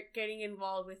they start getting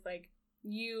involved with, like,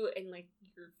 you and, like,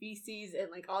 your feces and,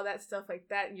 like, all that stuff like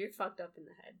that, you're fucked up in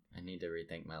the head. I need to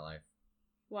rethink my life.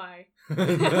 Why?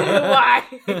 Why?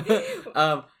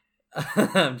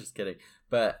 I'm just kidding.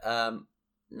 But,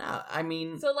 no, I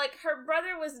mean... So, like, her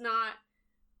brother was not...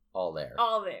 All there.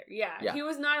 Yeah. He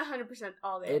was not 100%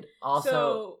 all there. It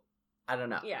also... I don't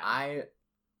know. Yeah.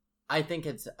 I think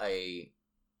it's a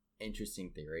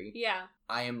interesting theory. Yeah.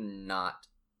 I am not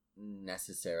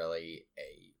necessarily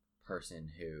a person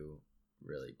who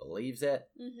really believes it.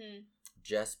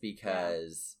 Just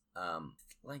because,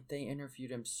 like, they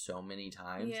interviewed him so many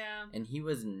times. Yeah. And he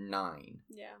was 9.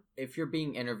 Yeah. If you're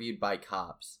being interviewed by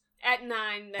cops... At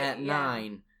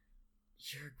 9.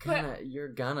 You're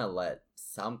gonna let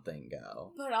something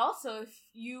go. But also, if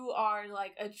you are,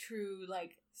 like, a true,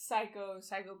 like,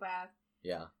 psychopath,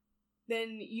 Yeah.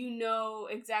 then you know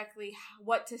exactly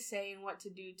what to say and what to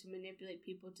do to manipulate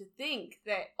people to think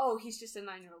that, oh, he's just a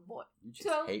 9-year-old boy. You just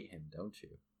hate him, don't you?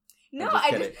 No,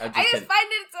 I'm just I kidding. just find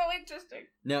it so interesting.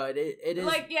 No, it is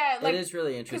like, yeah, like, it is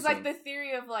really interesting. Because like the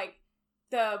theory of like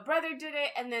the brother did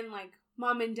it, and then like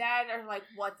mom and dad are like,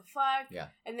 what the fuck? Yeah.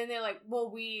 And then they're like,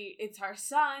 well, it's our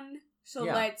son, so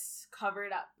Yeah. let's cover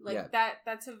it up. Like Yeah.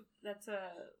 that's a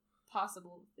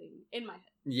possible thing in my head.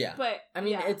 Yeah. But I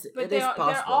mean, yeah. it is They're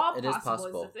possible. all It is possible.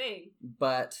 possible. Is the thing.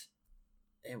 But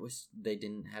they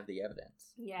didn't have the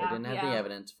evidence. Yeah. They didn't have the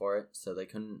evidence for it, so they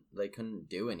couldn't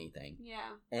do anything.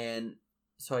 Yeah. And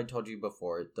so I told you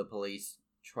before, the police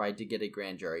tried to get a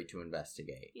grand jury to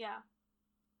investigate. Yeah.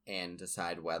 And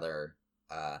decide whether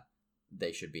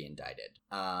they should be indicted.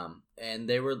 And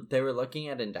they were looking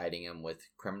at indicting him with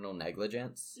criminal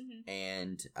negligence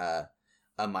and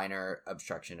a minor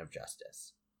obstruction of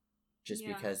justice. Just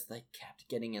because they kept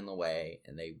getting in the way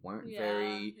and they weren't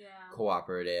very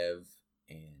cooperative,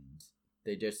 and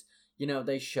they just,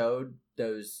 they showed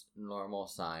those normal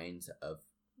signs of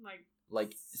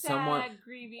like sad, somewhat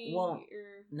grieving. Well,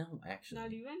 or no, actually,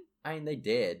 not even. I mean, they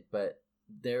did, but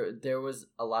there was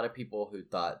a lot of people who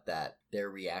thought that their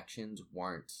reactions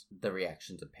weren't the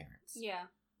reactions of parents. Yeah,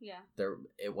 yeah.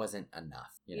 It wasn't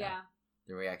enough. Yeah.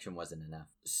 The reaction wasn't enough.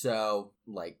 So,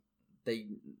 like, the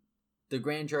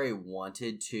grand jury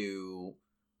wanted to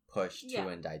push to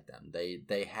indict them.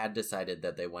 They had decided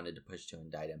that they wanted to push to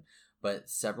indict him, but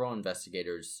several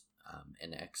investigators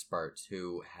and experts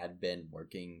who had been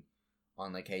working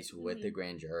on the case with the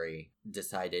grand jury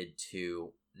decided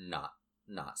to not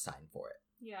sign for it.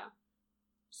 Yeah.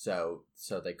 So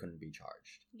they couldn't be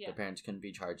charged. Yeah. The parents couldn't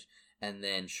be charged. And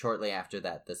then shortly after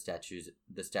that, the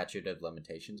statute of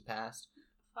limitations passed.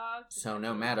 So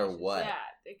no matter what,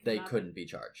 they couldn't be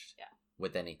charged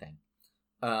with anything.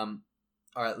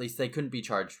 Or at least they couldn't be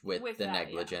charged with the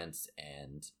negligence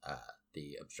and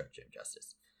the obstruction of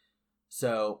justice.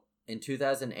 So in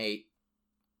 2008,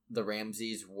 the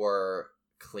Ramseys were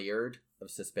cleared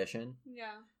of suspicion.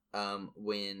 Yeah.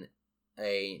 When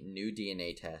a new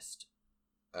DNA test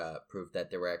proved that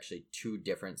there were actually 2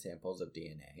 different samples of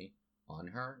DNA on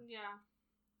her. Yeah.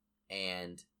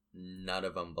 And none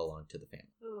of them belonged to the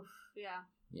family. Oof, yeah.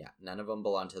 Yeah, none of them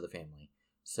belonged to the family.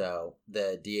 So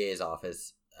the DA's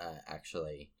office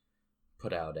actually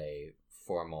put out a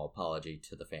formal apology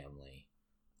to the family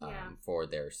for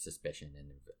their suspicion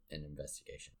and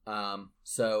investigation.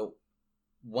 So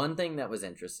one thing that was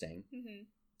interesting,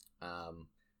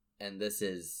 and this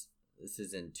is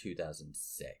in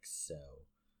 2006, so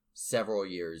several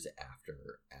years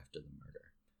after the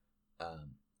murder,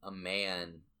 a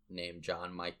man named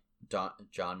John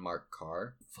Mark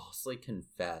Carr falsely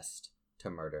confessed to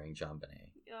murdering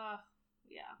JonBenét. Yeah.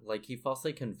 Like, he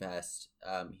falsely confessed.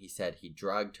 He said he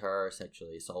drugged her,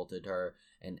 sexually assaulted her,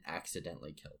 and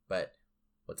accidentally killed. But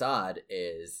what's odd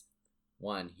is,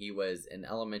 one, he was an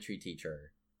elementary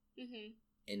teacher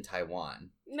in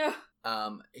Taiwan. No.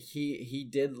 He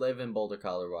did live in Boulder,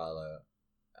 Colorado.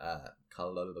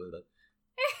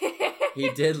 He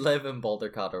did live in Boulder,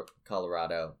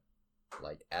 Colorado,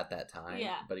 like, at that time.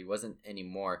 Yeah. But he wasn't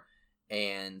anymore.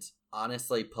 And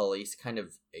honestly, police kind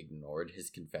of ignored his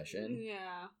confession.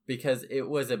 Yeah. Because it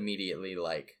was immediately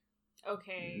like,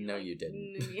 okay. No, you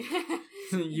didn't.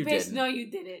 You didn't. No, you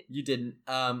didn't. You didn't.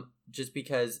 Just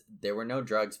because there were no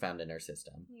drugs found in her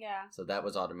system. Yeah. So that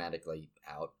was automatically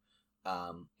out.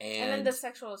 And then the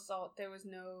sexual assault, there was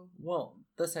no... Well,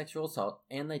 the sexual assault,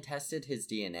 and they tested his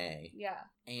DNA. Yeah.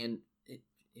 And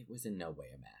it was in no way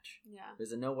a match. Yeah. It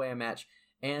was in no way a match.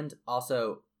 And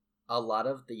also, a lot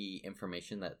of the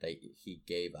information that he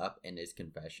gave up in his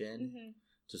confession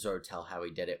to sort of tell how he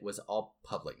did it was all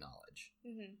public knowledge.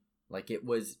 Like, it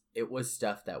was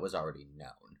stuff that was already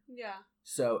known. Yeah.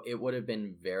 So it would have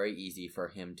been very easy for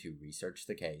him to research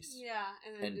the case.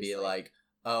 Yeah. And be like,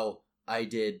 oh, I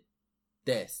did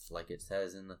this, like it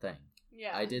says in the thing.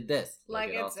 Yeah. I did this,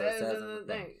 like it also says in the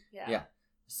thing. Yeah. Yeah.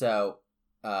 So,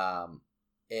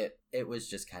 it was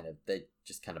just they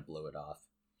just kind of blew it off.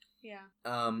 Yeah.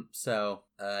 So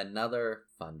another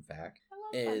fun fact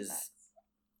is,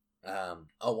 fun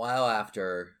a while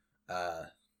after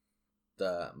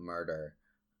the murder,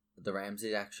 the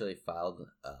Ramseys actually filed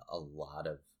a lot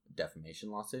of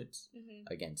defamation lawsuits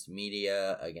against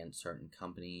media, against certain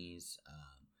companies,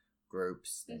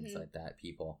 groups, things like that,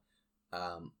 people,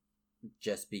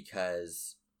 just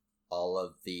because all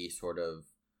of the sort of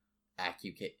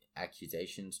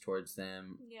accusations towards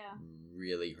them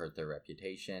really hurt their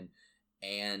reputation.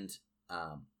 And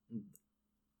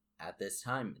at this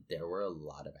time, there were a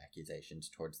lot of accusations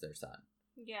towards their son.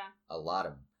 Yeah. A lot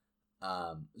of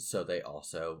So they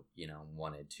also,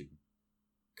 wanted to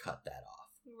cut that off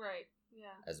Right.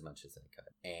 Yeah. as much as they could.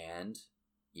 And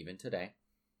even today,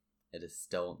 it is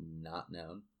still not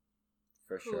known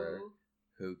for sure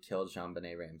who killed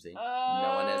JonBenet Ramsey.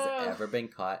 No one has ever been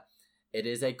caught. It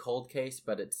is a cold case,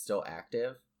 but it's still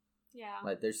active. Yeah.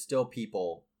 Like, there's still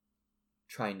people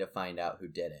trying to find out who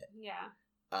did it. Yeah.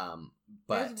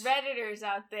 But there's Redditors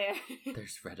out there.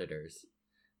 there's Redditors.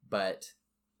 But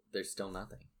there's still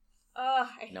nothing. I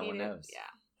hate No one it. knows. Yeah.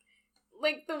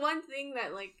 Like, the one thing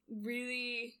that, like,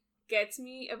 really gets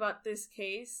me about this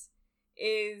case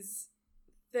is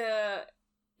the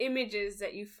images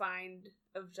that you find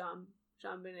of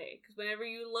JonBenet. Because whenever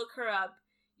you look her up,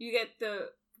 you get the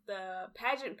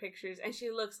pageant pictures, and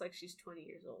she looks like she's 20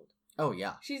 years old. Oh,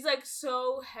 yeah. She's, like,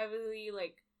 so heavily,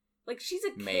 like she's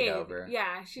a kid. Made over.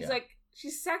 Yeah, she's, like,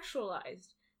 she's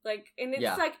sexualized. Like, and it's,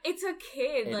 Yeah. like, it's a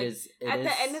kid. It like, is, at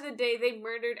the end of the day, they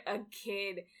murdered a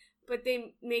kid, but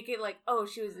they make it like, oh,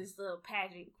 she was this little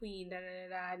pageant queen,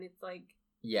 da-da-da-da, and it's like...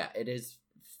 Yeah, it is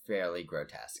fairly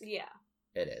grotesque. Yeah.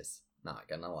 It is. Not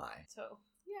gonna lie. So,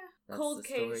 yeah. That's Cold the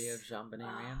case. story of JonBenet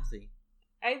Ramsey.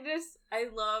 I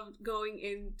loved going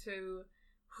into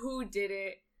who did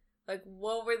it, like,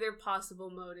 what were their possible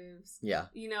motives, Yeah.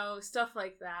 Stuff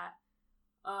like that.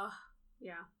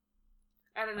 Yeah.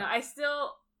 I don't know. I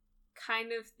still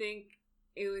kind of think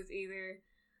it was either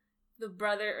the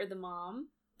brother or the mom.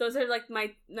 Those are, like,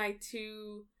 my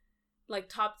two, like,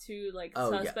 top two, like,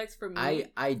 suspects for me.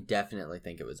 I definitely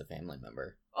think it was a family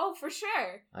member. Oh, for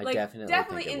sure. I like,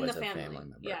 definitely think it in was the a family. family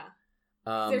member. Yeah.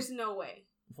 There's no way.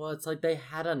 Well, it's like they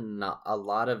had a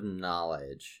lot of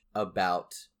knowledge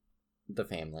about the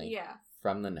family. Yeah.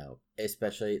 From the note,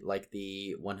 especially like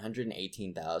the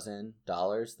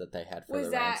 $118,000 that they had for Was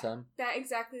the that ransom. that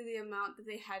exactly the amount that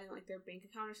they had in, like, their bank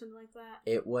account or something like that?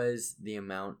 It was the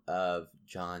amount of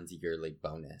John's yearly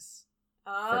bonus.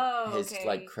 Oh, for his okay.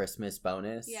 like Christmas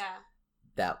bonus. Yeah.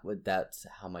 That's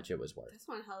how much it was worth. That's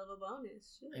one hell of a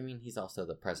bonus. Shit. I mean, he's also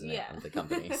the president Yeah. of the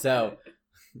company, so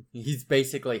he's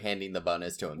basically handing the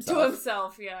bonus to himself. To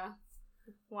himself, yeah.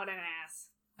 What an ass.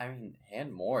 I mean,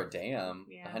 and more. Damn,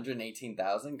 Yeah.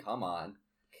 118,000. Come on.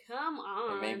 Come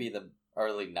on. It may be the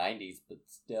early 90s, but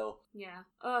still. Yeah.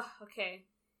 Okay.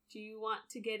 Do you want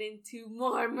to get into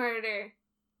more murder?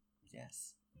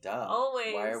 Yes. Duh.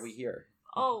 Always. Why are we here?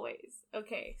 Always.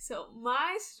 Okay, so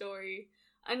my story,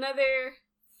 another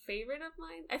favorite of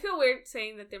mine. I feel weird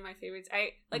saying that they're my favorites.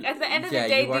 At the end of the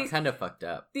day, you are kind of fucked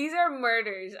up. These are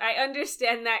murders. I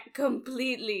understand that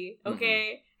completely.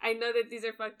 Okay, I know that these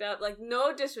are fucked up. Like,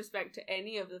 no disrespect to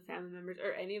any of the family members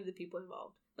or any of the people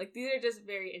involved. Like, these are just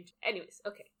very interesting. Anyways,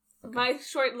 okay. My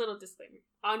short little disclaimer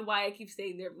on why I keep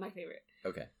saying they're my favorite.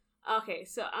 Okay. Okay,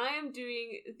 so I am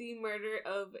doing the murder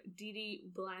of Dee Dee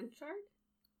Blanchard.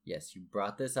 Yes, you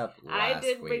brought this up last week. I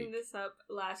did bring this up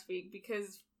last week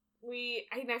because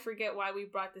I forget why we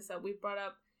brought this up. We brought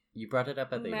up... You brought it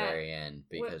up at the very end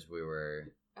because we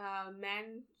were... I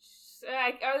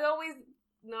always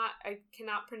not... I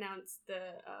cannot pronounce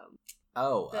the...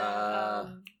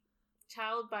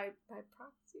 child by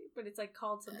proxy, but it's like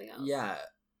called something else. Yeah,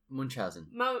 Munchausen.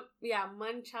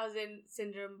 Munchausen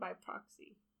syndrome by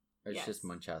proxy. Or it's just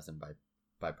Munchausen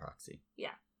by proxy.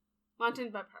 Yeah.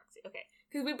 Munchausen by proxy. Okay.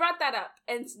 Because we brought that up,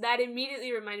 and that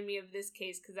immediately reminded me of this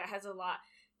case, because that has a lot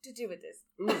to do with this.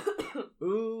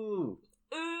 Ooh.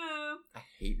 Ooh. I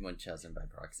hate Munchausen by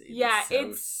proxy. Yeah,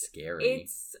 it's scary.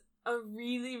 It's a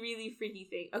really, really freaky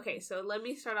thing. Okay, so let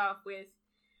me start off with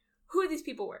who these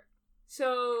people were.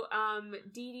 So,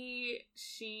 Dee Dee,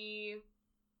 she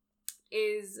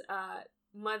is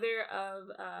mother of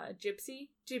Gypsy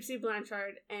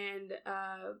Blanchard, and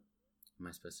am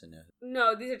I supposed to know?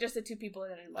 No, these are just the two people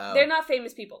that are involved. Oh. They're not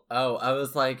famous people. Oh, I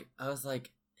was like, is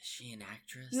she an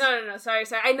actress? No. Sorry.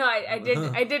 I know.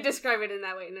 I did describe it in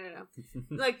that way. No.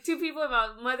 Like, two people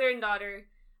involved, mother and daughter.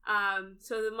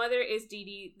 So the mother is Dee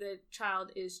Dee. The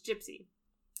child is Gypsy,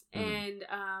 and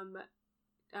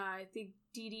I think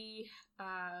Dee Dee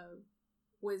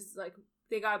was like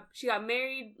she got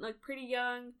married like pretty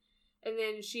young, and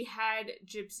then she had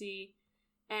Gypsy,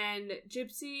 and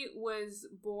Gypsy was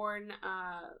born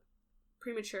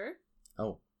premature.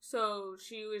 Oh. So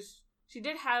she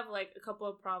did have like a couple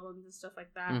of problems and stuff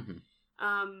like that.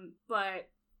 But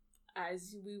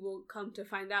as we will come to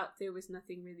find out, there was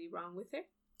nothing really wrong with her,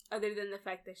 other than the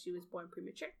fact that she was born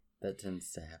premature. That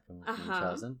tends to happen with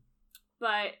Munchausen.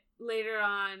 But later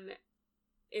on,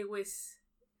 it was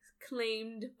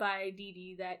claimed by Dee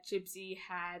Dee that Gypsy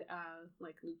had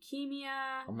like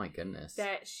leukemia. Oh my goodness.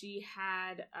 That she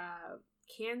had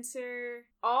cancer.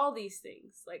 All these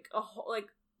things, like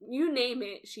you name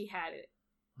it, she had it.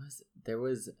 There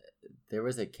was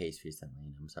a case recently,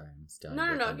 and I'm sorry, I'm still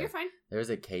No, you're fine. There was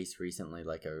a case recently,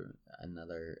 like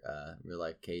another real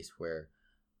life case where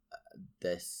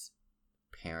this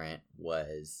parent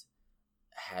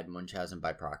had Munchausen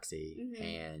by proxy, Mm-hmm.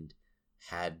 and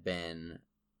had been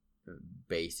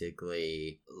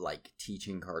basically like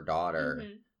teaching her daughter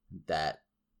Mm-hmm. that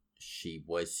she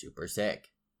was super sick,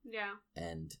 Yeah.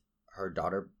 and her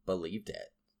daughter believed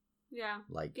it. Yeah.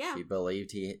 Like, Yeah. she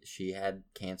believed she had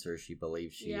cancer. She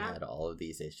believed she Yeah. had all of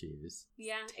these issues.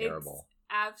 Yeah. It's terrible. It's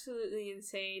absolutely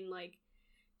insane. Like,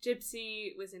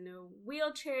 Gypsy was in a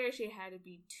wheelchair. She had to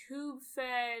be tube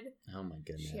fed. Oh my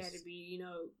goodness. She had to be,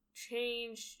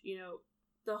 changed,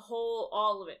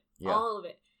 all of it. Yeah. All of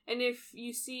it. And if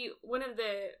you see, one of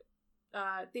the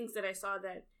things that I saw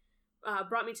that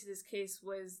brought me to this case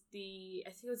was I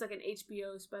think it was like an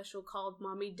HBO special called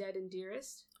Mommy, Dead, and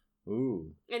Dearest.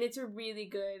 Ooh. And it's a really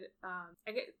good,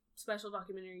 special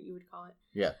documentary, you would call it.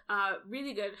 Yeah.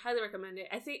 Really good. Highly recommend it.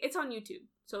 I think it's on YouTube.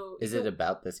 So Is it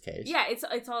about this case? Yeah, it's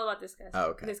all about this case.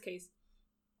 Oh, okay. This case.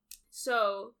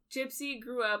 So Gypsy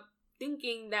grew up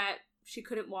thinking that she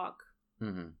couldn't walk.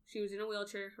 Mm-hmm. She was in a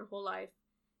wheelchair her whole life,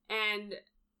 and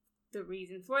the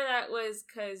reason for that was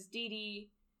because Dee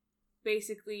Dee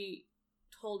basically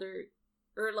told her,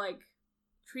 or like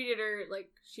treated her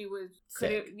like she was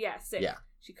Sick. sick. Yeah.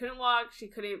 She couldn't walk. She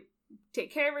couldn't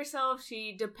take care of herself.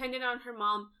 She depended on her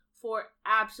mom for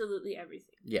absolutely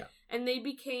everything. Yeah. And they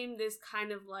became this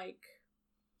kind of like,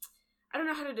 I don't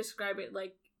know how to describe it,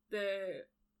 like the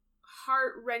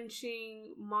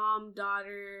heart-wrenching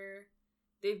mom-daughter.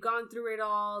 They've gone through it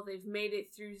all. They've made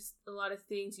it through a lot of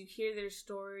things. You hear their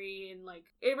story, and like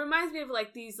it reminds me of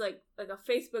like these like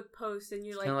a Facebook post, and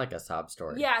you're like, kind of like a sob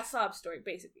story. Yeah, a sob story,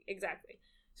 basically, exactly.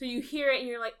 So you hear it, and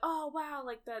you're like, oh wow,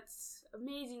 like that's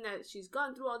amazing that she's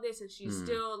gone through all this, and she's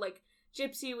still like,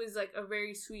 Gypsy was like a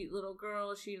very sweet little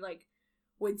girl. She like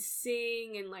would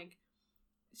sing, and like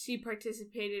she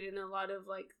participated in a lot of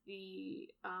like the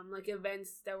like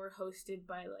events that were hosted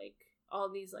by like all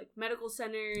these like medical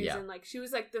centers, and like she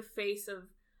was like the face of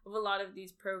a lot of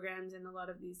these programs and a lot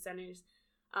of these centers.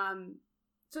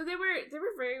 So they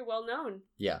were very well known.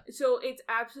 Yeah. So it's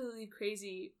absolutely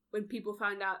crazy when people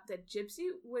found out that Gypsy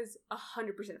was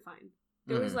 100% fine.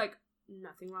 There was like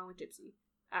nothing wrong with Gypsy.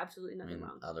 Absolutely nothing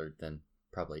wrong. Other than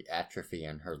probably atrophy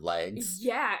in her legs.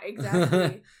 Yeah,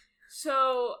 exactly.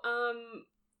 So,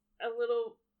 a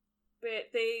little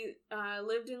bit, they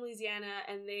lived in Louisiana,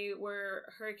 and they were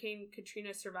Hurricane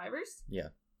Katrina survivors. Yeah.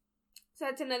 So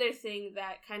that's another thing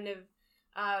that kind of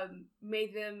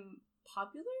made them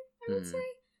popular, I would say.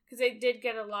 Because they did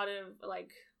get a lot of,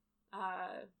 like,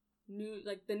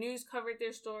 the news covered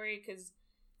their story, because,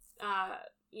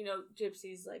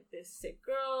 Gypsy's, like, this sick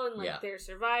girl, and, like, they're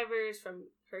survivors from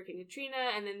Hurricane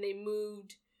Katrina, and then they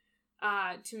moved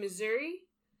to Missouri,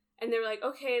 and they were like,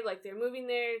 okay, like, they're moving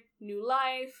there, new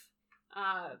life,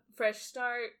 fresh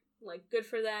start, like, good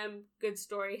for them, good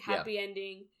story, happy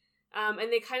ending.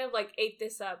 And they kind of like ate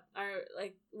this up. Or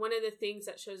like one of the things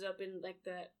that shows up in like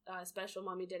the special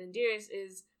Mommy, Dead, and Dearest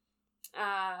is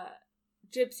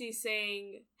Gypsy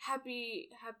saying happy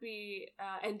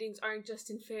endings aren't just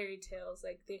in fairy tales.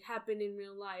 Like they happen in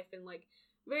real life, and like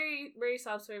very, very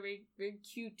soft story, very, very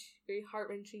cute, very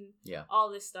heart-wrenching. Yeah.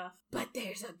 All this stuff. But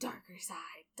there's a darker side.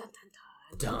 Dun dun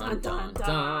dun. Dun dun dun.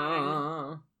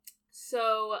 Dun.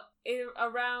 So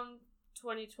around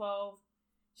 2012,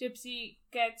 Gypsy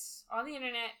gets on the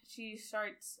internet. She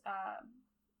starts, I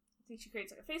think she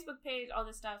creates like a Facebook page, all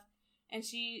this stuff, and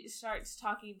she starts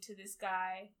talking to this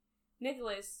guy,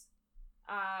 Nicholas,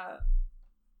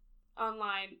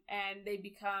 online, and they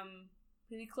become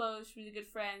really close, really good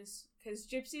friends, because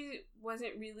Gypsy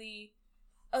wasn't really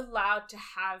allowed to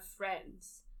have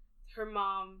friends. Her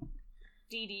mom,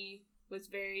 Dee Dee, was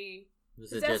very...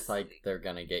 Was it just like, they're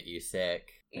gonna get you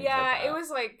sick? Yeah, like it was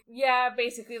like, yeah,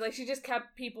 basically, like, she just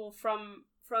kept people from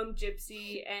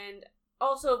Gypsy, and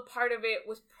also part of it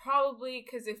was probably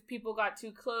because if people got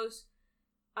too close,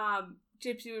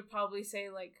 Gypsy would probably say,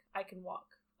 like, I can walk.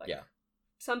 Like, yeah.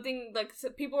 Something, like, so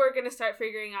people were gonna start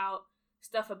figuring out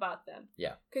stuff about them.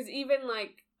 Yeah. Because even,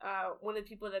 like, one of the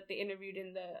people that they interviewed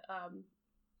in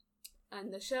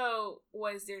the show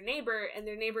was their neighbor, and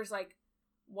their neighbor's like,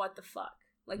 what the fuck?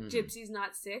 Like, Gypsy's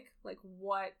not sick? Like,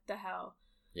 what the hell?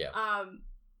 Yeah.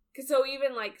 Cause so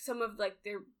even, like, some of, like,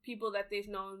 their people that they've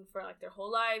known for, like, their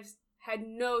whole lives had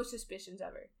no suspicions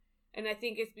ever. And I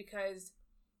think it's because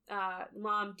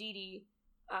mom, Dee Dee,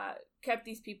 kept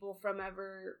these people from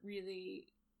ever really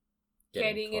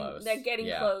getting close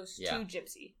to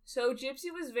Gypsy. So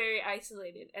Gypsy was very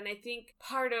isolated. And I think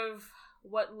part of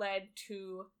what led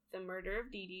to the murder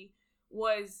of Dee Dee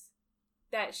was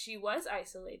that she was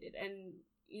isolated, and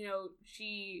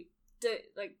she did,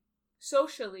 like,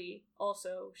 socially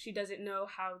also she doesn't know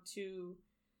how to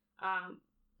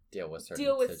deal with certain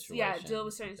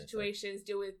situations,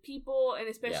 deal with people, and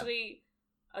especially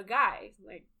a guy,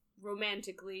 like,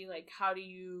 romantically, like, how do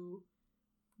you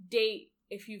date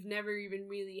if you've never even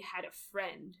really had a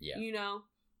friend,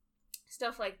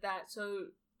 stuff like that. So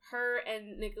her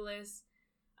and Nicholas,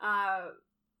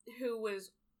 who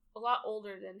was a lot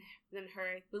older than her,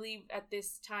 I believe at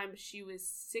this time she was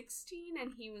 16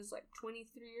 and he was like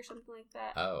 23 or something like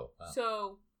that. Oh, wow.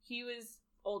 So he was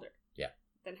older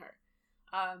than her.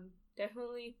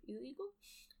 Definitely illegal.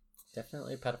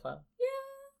 Definitely a pedophile. Yeah,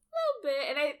 a little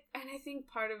bit. And I think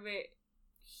part of it,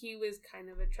 he was kind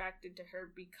of attracted to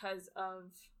her because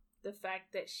of the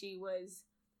fact that she was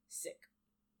sick.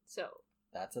 So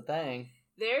that's a thing.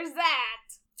 There's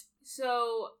that.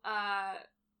 So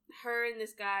her and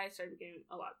this guy started getting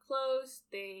a lot close.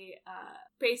 They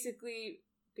basically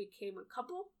became a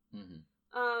couple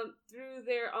through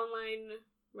their online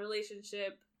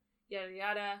relationship, yada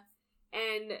yada.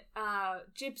 And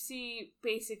Gypsy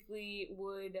basically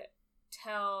would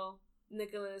tell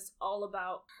Nicholas all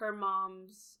about her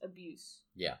mom's abuse.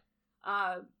 Yeah.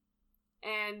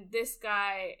 And this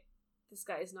guy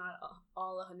is not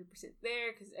all 100%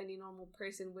 there, because any normal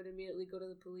person would immediately go to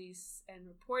the police and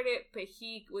report it, but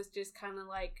he was just kind of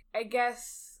like, I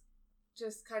guess,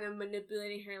 just kind of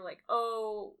manipulating her, like,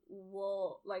 oh,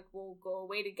 we'll go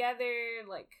away together,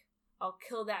 like, I'll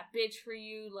kill that bitch for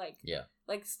you, like,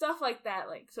 like, stuff like that,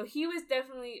 like, so he was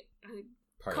definitely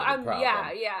part of the problem.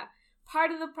 Yeah,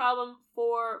 part of the problem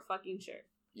for fucking sure.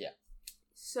 Yeah.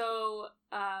 So,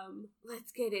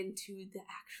 let's get into the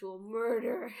actual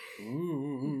murder.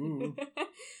 Ooh.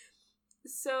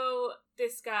 So,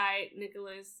 this guy,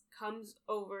 Nicholas, comes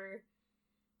over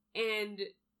and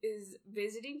is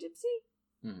visiting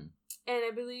Gypsy. Mm-hmm. And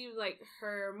I believe, like,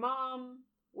 her mom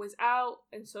was out,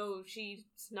 and so she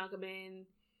snuck him in.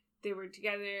 They were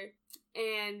together.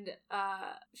 And,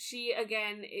 she,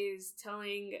 again, is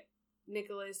telling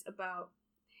Nicholas about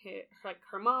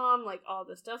her mom, like, all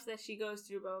the stuff that she goes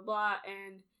through, blah, blah, blah,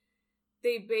 and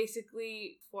they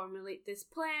basically formulate this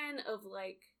plan of,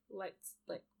 like,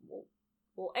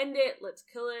 we'll end it, let's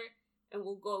kill her, and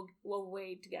we'll go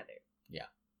away together. Yeah.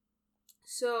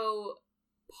 So,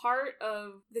 part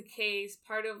of the case,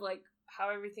 part of, like,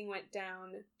 how everything went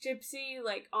down, Gypsy,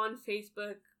 like, on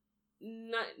Facebook,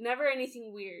 never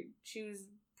anything weird. She was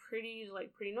pretty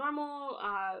normal,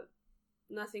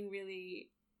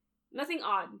 nothing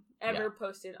odd ever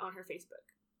posted on her Facebook.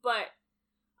 But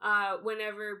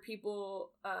whenever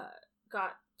people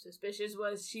got suspicious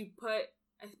was she put,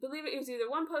 I believe it was either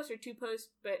one post or two posts,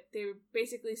 but they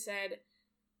basically said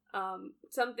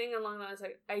something along the lines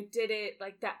like, I did it,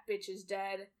 like, that bitch is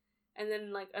dead. And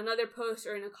then, like, another post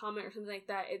or in a comment or something like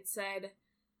that, it said,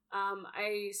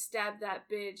 I stabbed that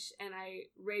bitch and I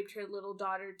raped her little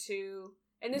daughter too.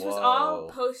 And this was all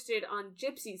posted on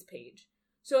Gypsy's page.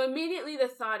 So immediately the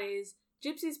thought is,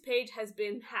 Gypsy's page has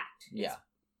been hacked. Yeah.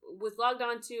 Was logged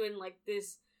onto, and, like,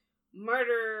 this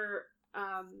murder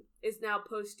is now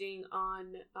posting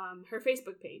on her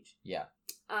Facebook page. Yeah.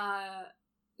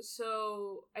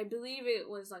 So I believe it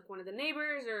was, like, one of the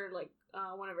neighbors or, like,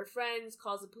 one of her friends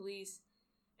calls the police,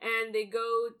 and they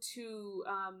go to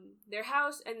their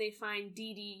house, and they find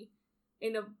Dee Dee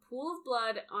in a pool of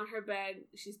blood on her bed.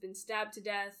 She's been stabbed to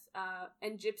death,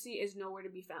 and Gypsy is nowhere to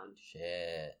be found.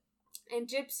 Shit. And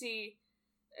Gypsy,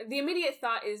 the immediate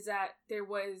thought is that there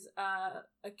was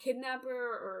a kidnapper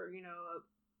or,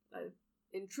 a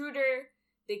intruder.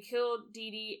 They killed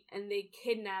Dee Dee and they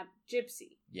kidnapped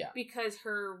Gypsy. Yeah. Because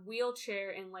her wheelchair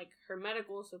and, like, her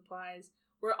medical supplies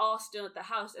were all still at the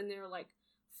house, and they were like,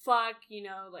 fuck,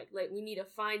 like we need to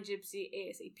find Gypsy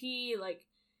ASAP, like,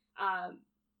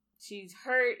 she's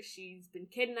hurt, she's been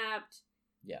kidnapped.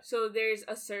 Yeah. So there's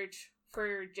a search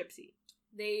for Gypsy.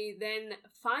 They then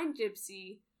find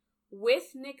Gypsy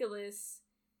with Nicholas,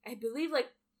 I believe, like,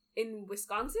 in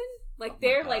Wisconsin. Like,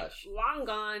 they're, like, long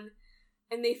gone,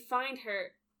 and they find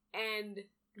her, and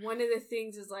one of the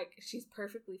things is, like, she's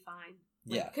perfectly fine.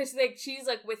 Like, yeah. Because, like, she's,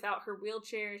 like, without her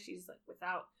wheelchair, she's, like,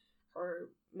 without her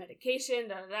medication,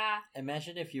 da-da-da.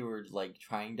 Imagine if you were, like,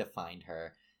 trying to find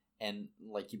her, and,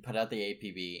 like, you put out the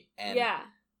APB, and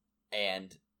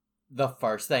and the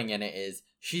first thing in it is,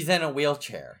 she's in a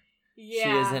wheelchair. Yeah.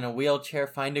 She is in a wheelchair.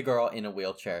 Find a girl in a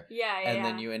wheelchair. Yeah. And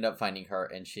then you end up finding her,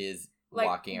 and she is, like,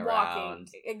 walking around.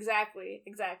 Exactly.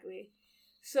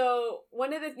 So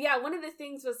one of the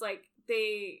things was, like,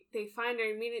 they find her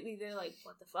immediately. They're like,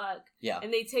 what the fuck? Yeah.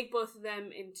 And they take both of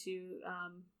them into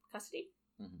custody.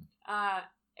 Mm-hmm.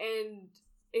 and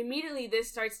immediately this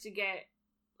starts to get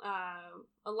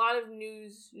a lot of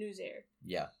news air.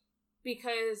 Yeah.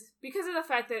 Because of the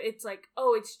fact that it's like,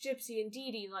 oh, it's Gypsy and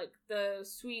Dee Dee, like the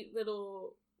sweet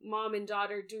little mom and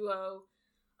daughter duo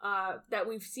that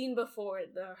we've seen before,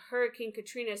 the Hurricane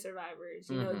Katrina survivors,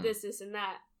 you know, this, and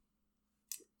that.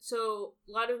 So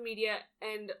a lot of media,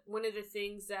 and one of the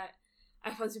things that I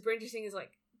found super interesting is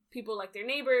like people like their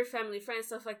neighbors, family, friends,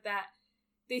 stuff like that.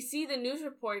 They see the news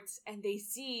reports and they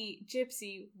see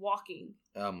Gypsy walking.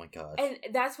 Oh my gosh. And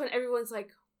that's when everyone's like,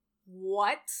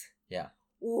 what? Yeah.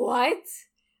 What?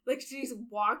 Like, she's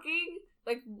walking?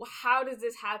 Like, how does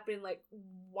this happen? Like,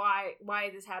 why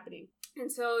is this happening?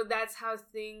 And so that's how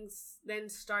things then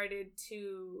started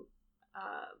to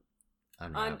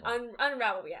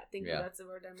unravel. Yeah, thank you. That's the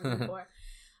word I'm looking for.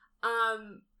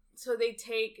 So they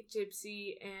take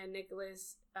Gypsy and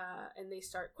Nicholas, and they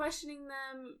start questioning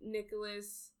them.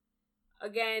 Nicholas,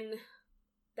 again,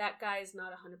 that guy is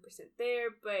not 100% there,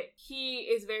 but he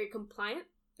is very compliant.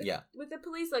 With the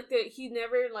police. Like, he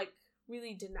never, like,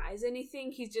 really denies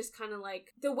anything. He's just kind of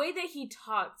like, the way that he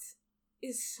talks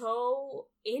is so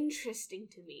interesting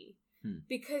to me.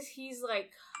 Because he's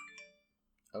like,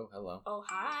 oh, hello. Oh,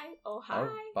 hi. Oh, hi.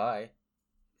 Oh, bye.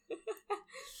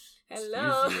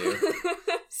 Hello.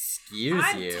 Excuse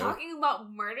you. I'm talking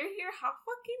about murder here? How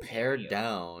fucking Pare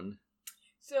down.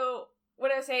 So,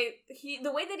 what I was saying,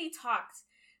 the way that he talks,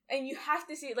 and you have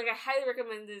to see it, like, I highly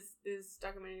recommend this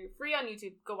documentary. Free on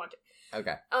YouTube. Go watch it.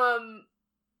 Okay.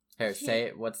 Here, say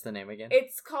it. What's the name again?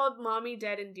 It's called Mommy,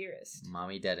 Dead, and Dearest.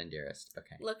 Mommy, Dead, and Dearest.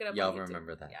 Okay. Look it up. Y'all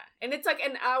remember that. Yeah. And it's like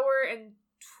an hour and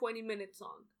 20 minutes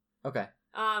long. Okay.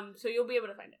 So you'll be able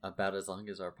to find it. About as long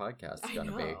as our podcast is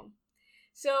gonna be.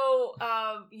 So,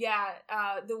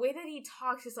 the way that he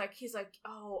talks is like, he's like,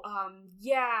 oh,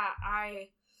 yeah, I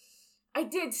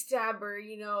did stab her,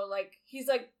 you know, like, he's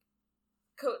like,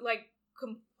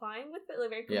 complying with it, like,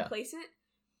 very complacent.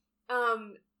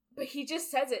 But he just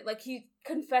says it, like, he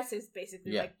confesses,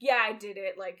 basically, like, yeah, I did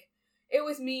it, like, it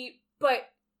was me,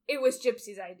 but it was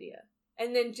Gypsy's idea.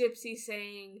 And then Gypsy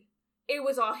saying, it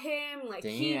was all him, like,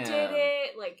 Damn. He did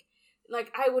it, like,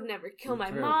 I would never kill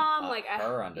my mom, like,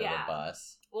 her under the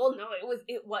bus. Well, no,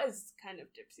 it was kind of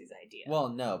Gypsy's idea. Well,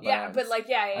 no, but I'm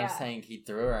saying he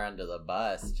threw her under the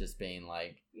bus, just being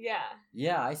like,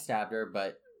 yeah, I stabbed her,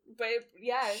 but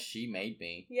she made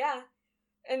me. Yeah.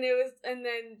 And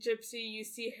then Gypsy, you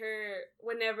see her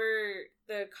whenever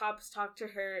the cops talk to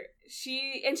her,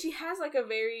 she has like a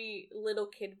very little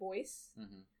kid voice.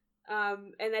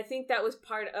 And I think that was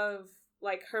part of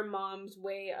like her mom's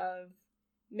way of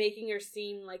making her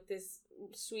seem like this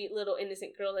sweet little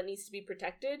innocent girl that needs to be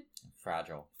protected.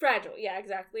 Fragile, yeah,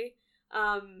 exactly.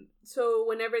 So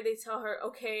whenever they tell her,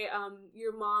 okay,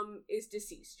 your mom is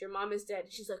deceased, your mom is dead,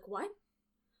 she's like, what?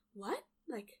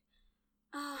 Like,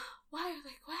 why?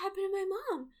 Like, what happened to my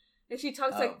mom? And she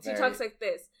talks like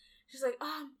this. She's like,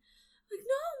 like,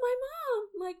 no, my mom,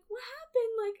 like, what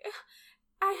happened? Like,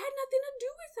 I had nothing to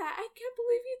do with that. I can't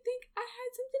believe you think I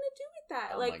had something to do with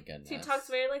that. Oh, like, my goodness. She talks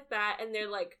very like that, and they're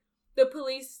like, the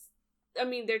police, I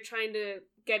mean, they're trying to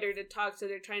get her to talk, so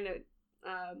they're trying to,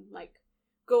 like,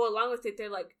 go along with it. They're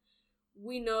like,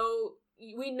 we know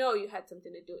you had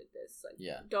something to do with this. Like,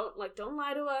 don't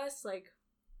lie to us. Like,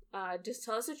 just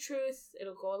tell us the truth.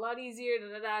 It'll go a lot easier.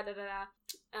 And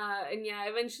yeah,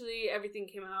 eventually everything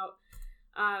came out.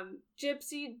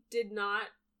 Gypsy did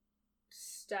not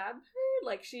stab her.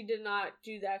 Like, she did not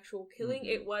do the actual killing.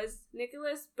 It was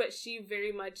Nicholas, but she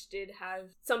very much did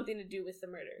have something to do with the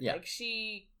murder. Yeah. Like,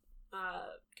 she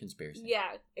conspiracy.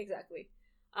 Yeah, exactly.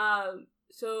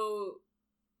 So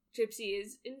Gypsy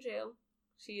is in jail.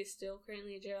 She is still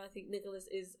currently in jail. I think Nicholas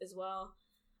is as well.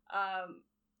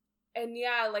 And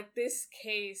yeah, like, this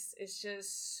case is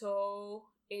just so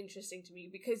interesting to me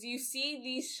because you see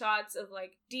these shots of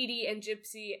like Dee Dee and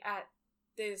Gypsy at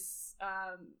this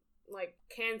like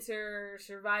cancer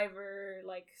survivor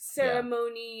like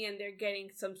ceremony, and they're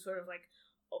getting some sort of like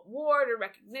award or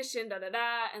recognition,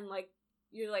 and like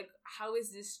you're like, how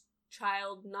is this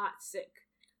child not sick?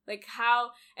 Like,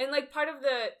 how? And like, part of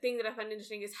the thing that I find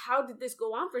interesting is, how did this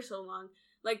go on for so long?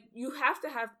 Like, you have to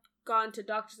have gone to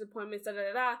doctor's appointments, and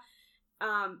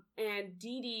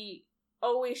Dee Dee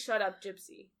always shut up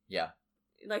Gypsy. Yeah.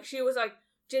 Like, she was like,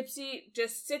 Gypsy,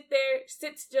 just sit there,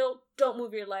 sit still, don't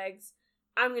move your legs.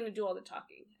 I'm going to do all the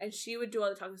talking. And she would do all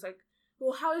the talking. It's like,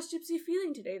 well, how is Gypsy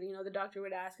feeling today? You know, the doctor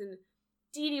would ask, and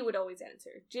Dee Dee would always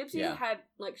answer. Gypsy had,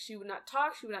 like, she would not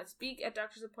talk, she would not speak at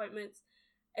doctor's appointments,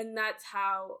 and that's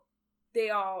how they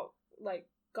all, like,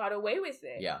 got away with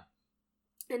it. Yeah.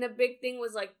 And a big thing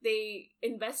was, like, they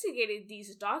investigated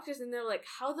these doctors, and they're like,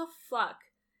 how the fuck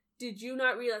did you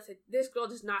not realize that this girl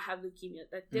does not have leukemia?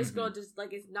 That this girl just,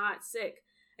 like, is not sick?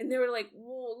 And they were like,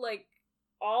 well, like,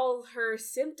 all her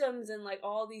symptoms and, like,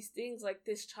 all these things, like,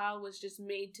 this child was just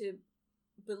made to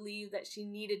believe that she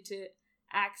needed to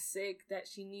act sick, that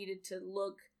she needed to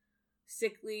look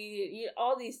sickly,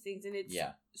 all these things. And it's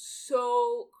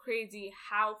so crazy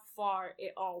how far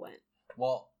it all went.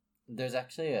 Well, there's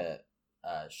actually a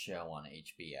show on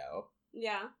HBO.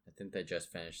 Yeah. I think they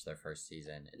just finished their first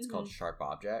season. It's called Sharp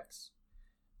Objects.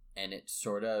 And it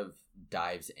sort of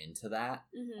dives into that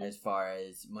as far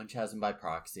as Munchausen by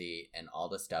proxy and all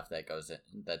the stuff that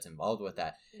that's involved with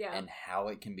that and how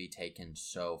it can be taken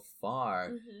so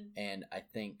far. And I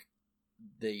think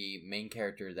the main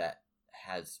character that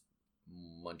has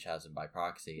Munchausen by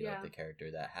proxy, like the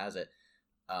character that has it,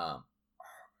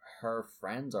 her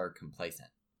friends are complacent.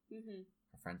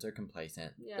 Her friends are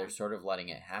complacent. They're sort of letting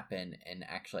it happen and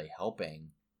actually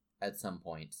helping at some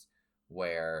points.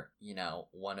 Where, you know,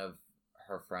 one of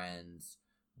her friends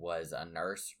was a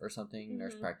nurse or something,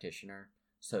 nurse practitioner,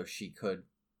 so she could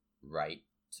write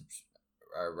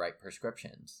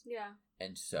prescriptions. Yeah.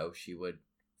 And so she would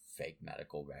fake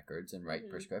medical records and write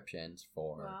prescriptions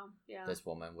for this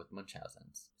woman with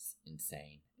Munchausen's. It's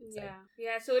insane.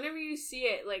 Yeah, so whenever you see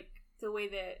it, like, the way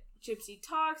that Gypsy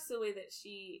talks, the way that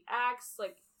she acts,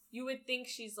 like, you would think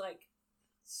she's, like,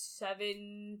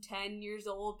 7-10 years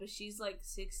old, but she's like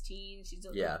 16. She's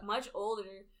like much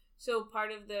older. So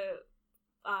part of the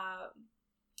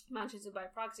Munchausen by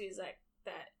proxy is like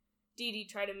that Dee Dee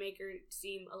tried to make her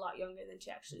seem a lot younger than she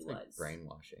actually was. Like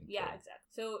brainwashing. Yeah, exactly.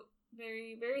 So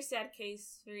very, very sad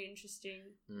case. Very interesting.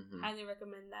 Highly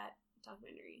recommend that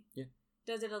documentary. Yeah.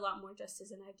 Does it a lot more justice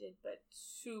than I did, but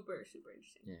super, super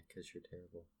interesting. Yeah, because you're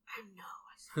terrible. I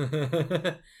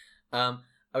know.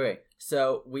 Okay,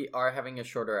 so we are having a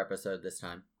shorter episode this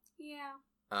time. Yeah.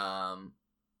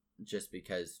 Just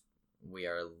because we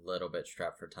are a little bit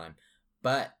strapped for time.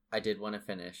 But I did want to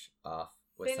finish off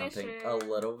with something a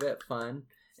little bit fun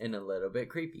and a little bit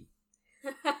creepy.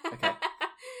 Okay.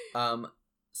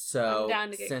 So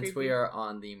since creepy. We are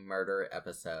on the murder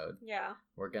episode,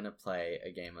 we're gonna play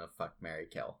a game of Fuck, Marry,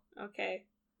 Kill. Okay.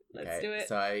 Let's do it.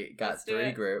 So I got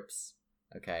 3 groups.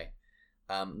 Okay.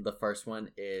 The first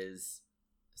one is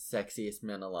sexiest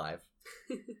men alive.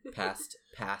 past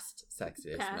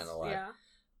sexiest men alive.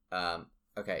 Yeah.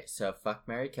 Okay, so Fuck,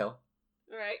 Marry, Kill.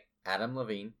 Alright. Adam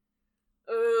Levine.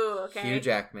 Ooh, okay. Hugh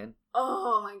Jackman.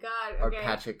 Oh my god, okay. Or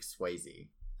Patrick Swayze.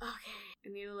 Okay. I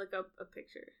need to look up a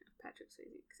picture of Patrick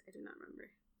Swayze because I do not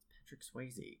remember. Patrick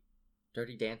Swayze.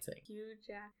 Dirty Dancing. Hugh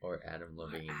Jackman. Or Adam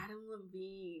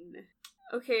Levine.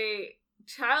 Okay,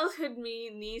 childhood me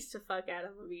needs to fuck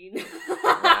Adam Levine.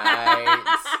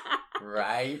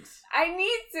 Right. I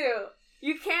need to.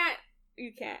 You can't.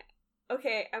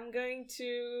 Okay, I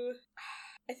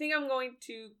think I'm going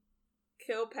to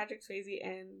kill Patrick Swayze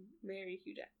and marry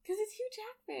Hugh Jackman. Because it's Hugh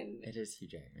Jackman. It is Hugh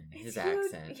Jackman. His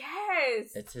accent.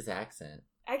 Yes. It's his accent.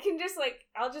 I can just,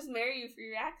 I'll just marry you for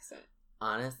your accent.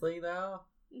 Honestly, though.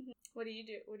 Mm-hmm. What do you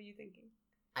do? What are you thinking?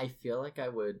 I feel like I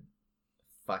would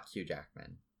fuck Hugh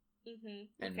Jackman.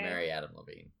 And marry Adam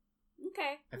Levine.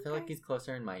 Okay. I feel like he's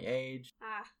closer in my age.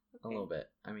 Okay. A little bit.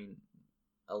 I mean,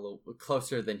 a little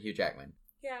closer than Hugh Jackman.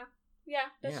 Yeah,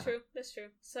 that's true. That's true.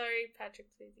 Sorry, Patrick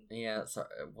Swayze. Yeah, sorry.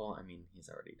 Well, I mean, he's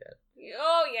already dead.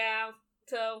 Oh, yeah.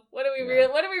 So, what are we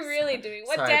really doing?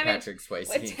 What sorry, damage? Patrick Swayze.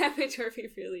 What damage are we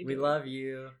really doing? We love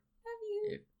you.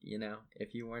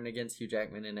 If you weren't against Hugh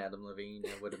Jackman and Adam Levine,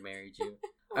 I would have married you.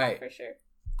 All right, for sure.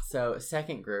 So,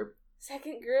 second group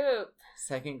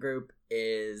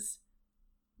is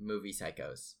movie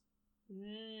psychos.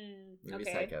 Movie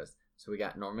psychos. So we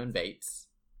got Norman Bates.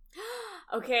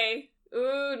 Okay.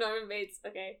 Ooh, Norman Bates.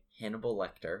 Okay. Hannibal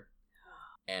Lecter.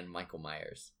 And Michael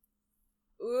Myers.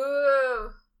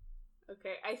 Ooh.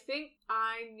 Okay, I think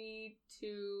I need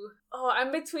to... Oh,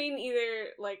 I'm between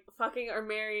either, fucking or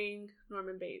marrying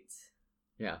Norman Bates.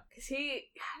 Yeah. Because I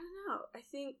don't know.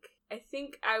 I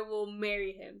think I will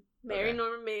marry him. Marry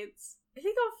Norman Bates. I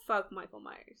think I'll fuck Michael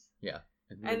Myers. Yeah.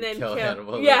 And then kill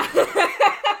Hannibal. Yeah.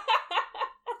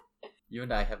 You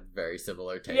and I have very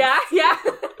similar tastes. Yeah.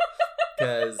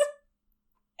 Because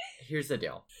here's the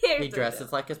deal. He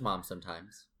dresses like his mom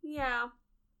sometimes. Yeah.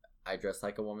 I dress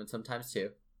like a woman sometimes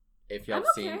too. If y'all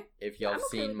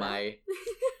seen my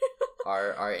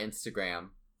our Instagram,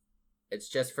 it's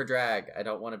just for drag. I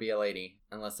don't want to be a lady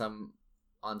unless I'm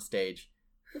on stage.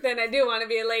 Then I do want to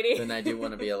be a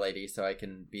lady. So I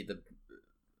can be the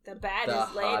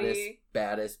baddest lady. Hottest,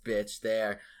 baddest bitch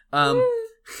there.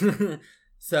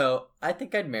 So I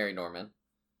think I'd marry Norman.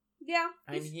 Yeah.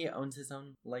 I mean, he owns his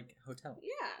own hotel.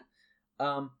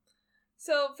 Yeah.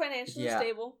 So financially Yeah.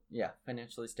 stable. Yeah,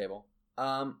 financially stable.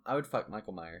 I would fuck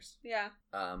Michael Myers. Yeah.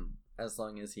 As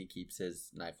long as he keeps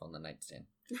his knife on the nightstand.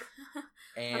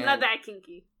 And I'm not that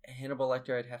kinky. Hannibal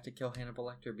Lecter, I'd have to kill Hannibal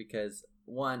Lecter because,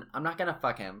 one, I'm not gonna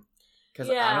fuck him. Because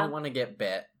Yeah. I don't want to get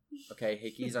bit. Okay,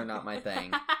 hickeys are not my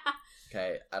thing.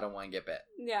 Okay, I don't want to get bit.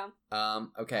 Yeah.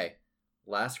 Okay,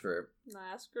 last group.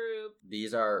 Last group.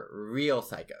 These are real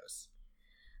psychos.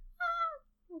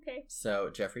 Okay. So,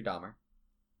 Jeffrey Dahmer,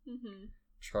 Mm-hmm.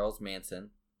 Charles Manson,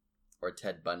 or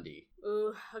Ted Bundy.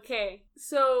 Ooh, okay.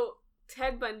 So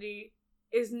Ted Bundy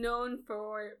is known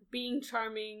for being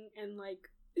charming and like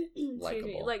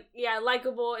Likeable.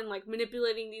 likable and like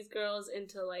manipulating these girls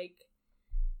into like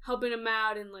helping him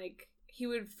out, and like he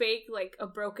would fake like a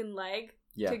broken leg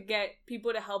Yeah. to get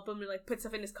people to help him and like put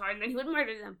stuff in his car, and then he would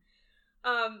murder them.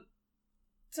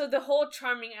 So the whole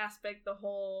charming aspect, the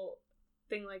whole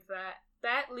thing like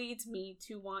that leads me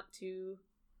to want to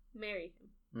marry him.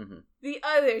 Mm-hmm. The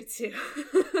other two.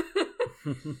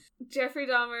 Jeffrey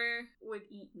Dahmer would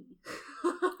eat me.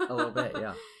 A little bit,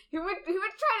 yeah. He would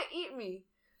try to eat me.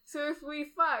 So if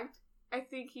we fucked, I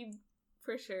think he'd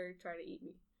for sure try to eat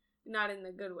me. Not in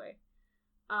the good way.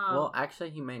 Well,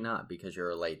 actually, he may not because you're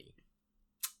a lady.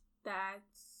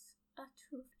 That's a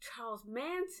truth. Charles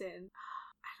Manson.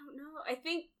 I don't know. I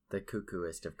think The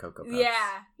cuckooist of Cocoa Puffs.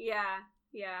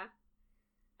 yeah.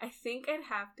 I think I'd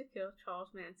have to kill Charles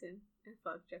Manson and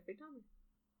fuck Jeffrey Dahmer.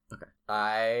 Okay.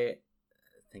 I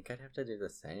think I'd have to do the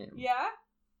same. Yeah?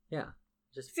 Yeah.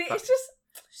 Just See, fuck, it's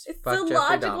the fuck Jeffrey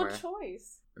logical Dahmer.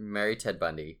 choice. Marry Ted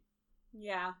Bundy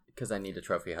Yeah. because I need a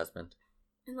trophy husband.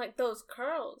 And like those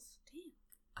curls. Damn.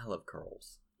 I love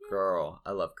curls. Yeah. Girl,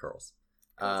 I love curls.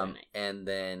 Curls are nice. And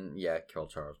then kill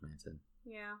Charles Manson.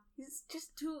 Yeah. He's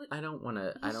just too I don't want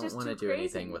to. He's just too do crazy.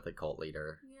 anything with a cult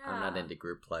leader. I'm not Yeah. into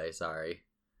group play. Sorry.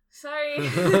 Sorry.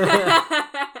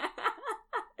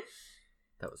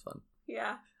 That was fun.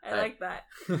 Yeah, I Alright. like that.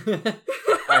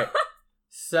 All right.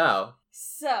 So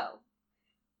So,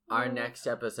 our next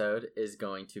episode is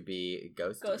going to be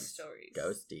Ghosties. Ghost stories.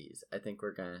 Ghosties. I think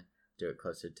we're gonna do it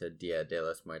closer to Dia de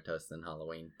los Muertos than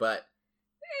Halloween, but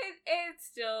It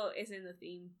still is in the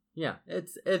theme. yeah,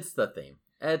 it's the theme.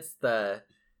 It's the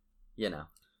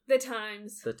The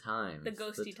times. the times, The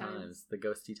ghosty times. the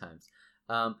ghosty times.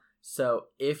 So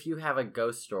if you have a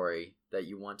ghost story that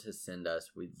you want to send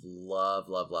us, we'd love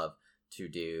to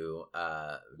do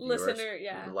Listener,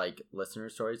 yeah. like listener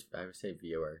stories. I would say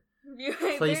viewer.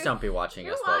 Please Please don't be watching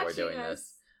you're us while we're watching doing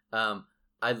us. this.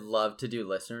 I'd love to do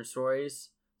listener stories.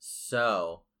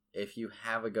 So if you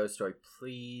have a ghost story,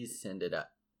 please send it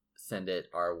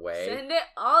our way. Send it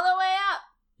all the way up.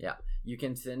 Yeah. You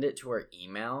can send it to our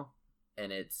email,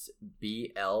 and it's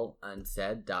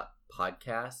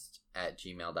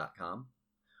blunsaid.podcast@gmail.com.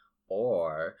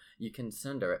 Or you can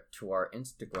send it to our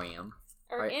Instagram.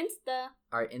 Or Insta.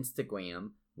 Our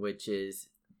Instagram, which is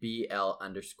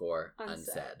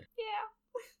BL_unsaid. Yeah.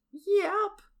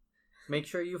 Yep. Make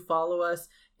sure you follow us,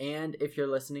 and if you're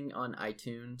listening on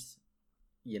iTunes,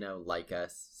 like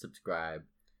us, subscribe.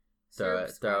 Throw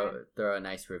a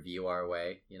nice review our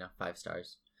way, 5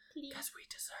 stars. Please. Because we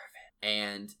deserve it.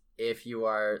 And if you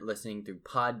are listening through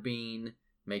Podbean,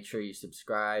 make sure you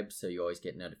subscribe so you always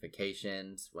get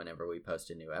notifications whenever we post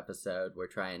a new episode. We're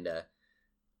trying to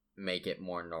make it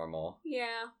more normal.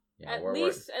 Yeah. Yeah, At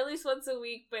least once a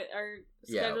week, but our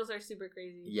schedules are super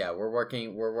crazy. Yeah, we're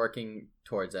working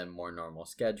towards a more normal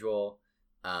schedule.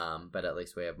 But at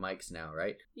least we have mics now,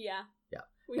 right? Yeah. Yeah.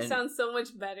 We sound so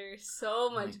much better. So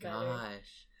much better. Oh my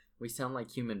gosh. We sound like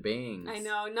human beings. I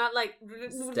know, not like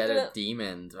Instead of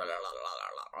demons.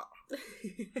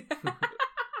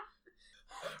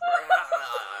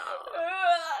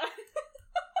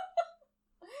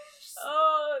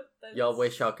 Y'all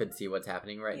wish y'all could see what's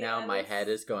happening right now. My head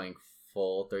is going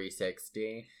full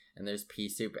 360 and there's pea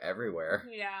soup everywhere.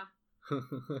 Yeah.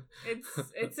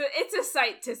 It's a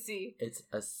sight to see. It's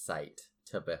a sight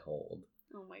to behold.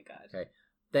 Oh my god. Okay.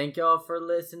 Thank y'all for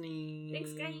listening.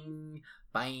 Thanks, guys.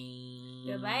 Bye.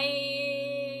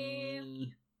 Goodbye.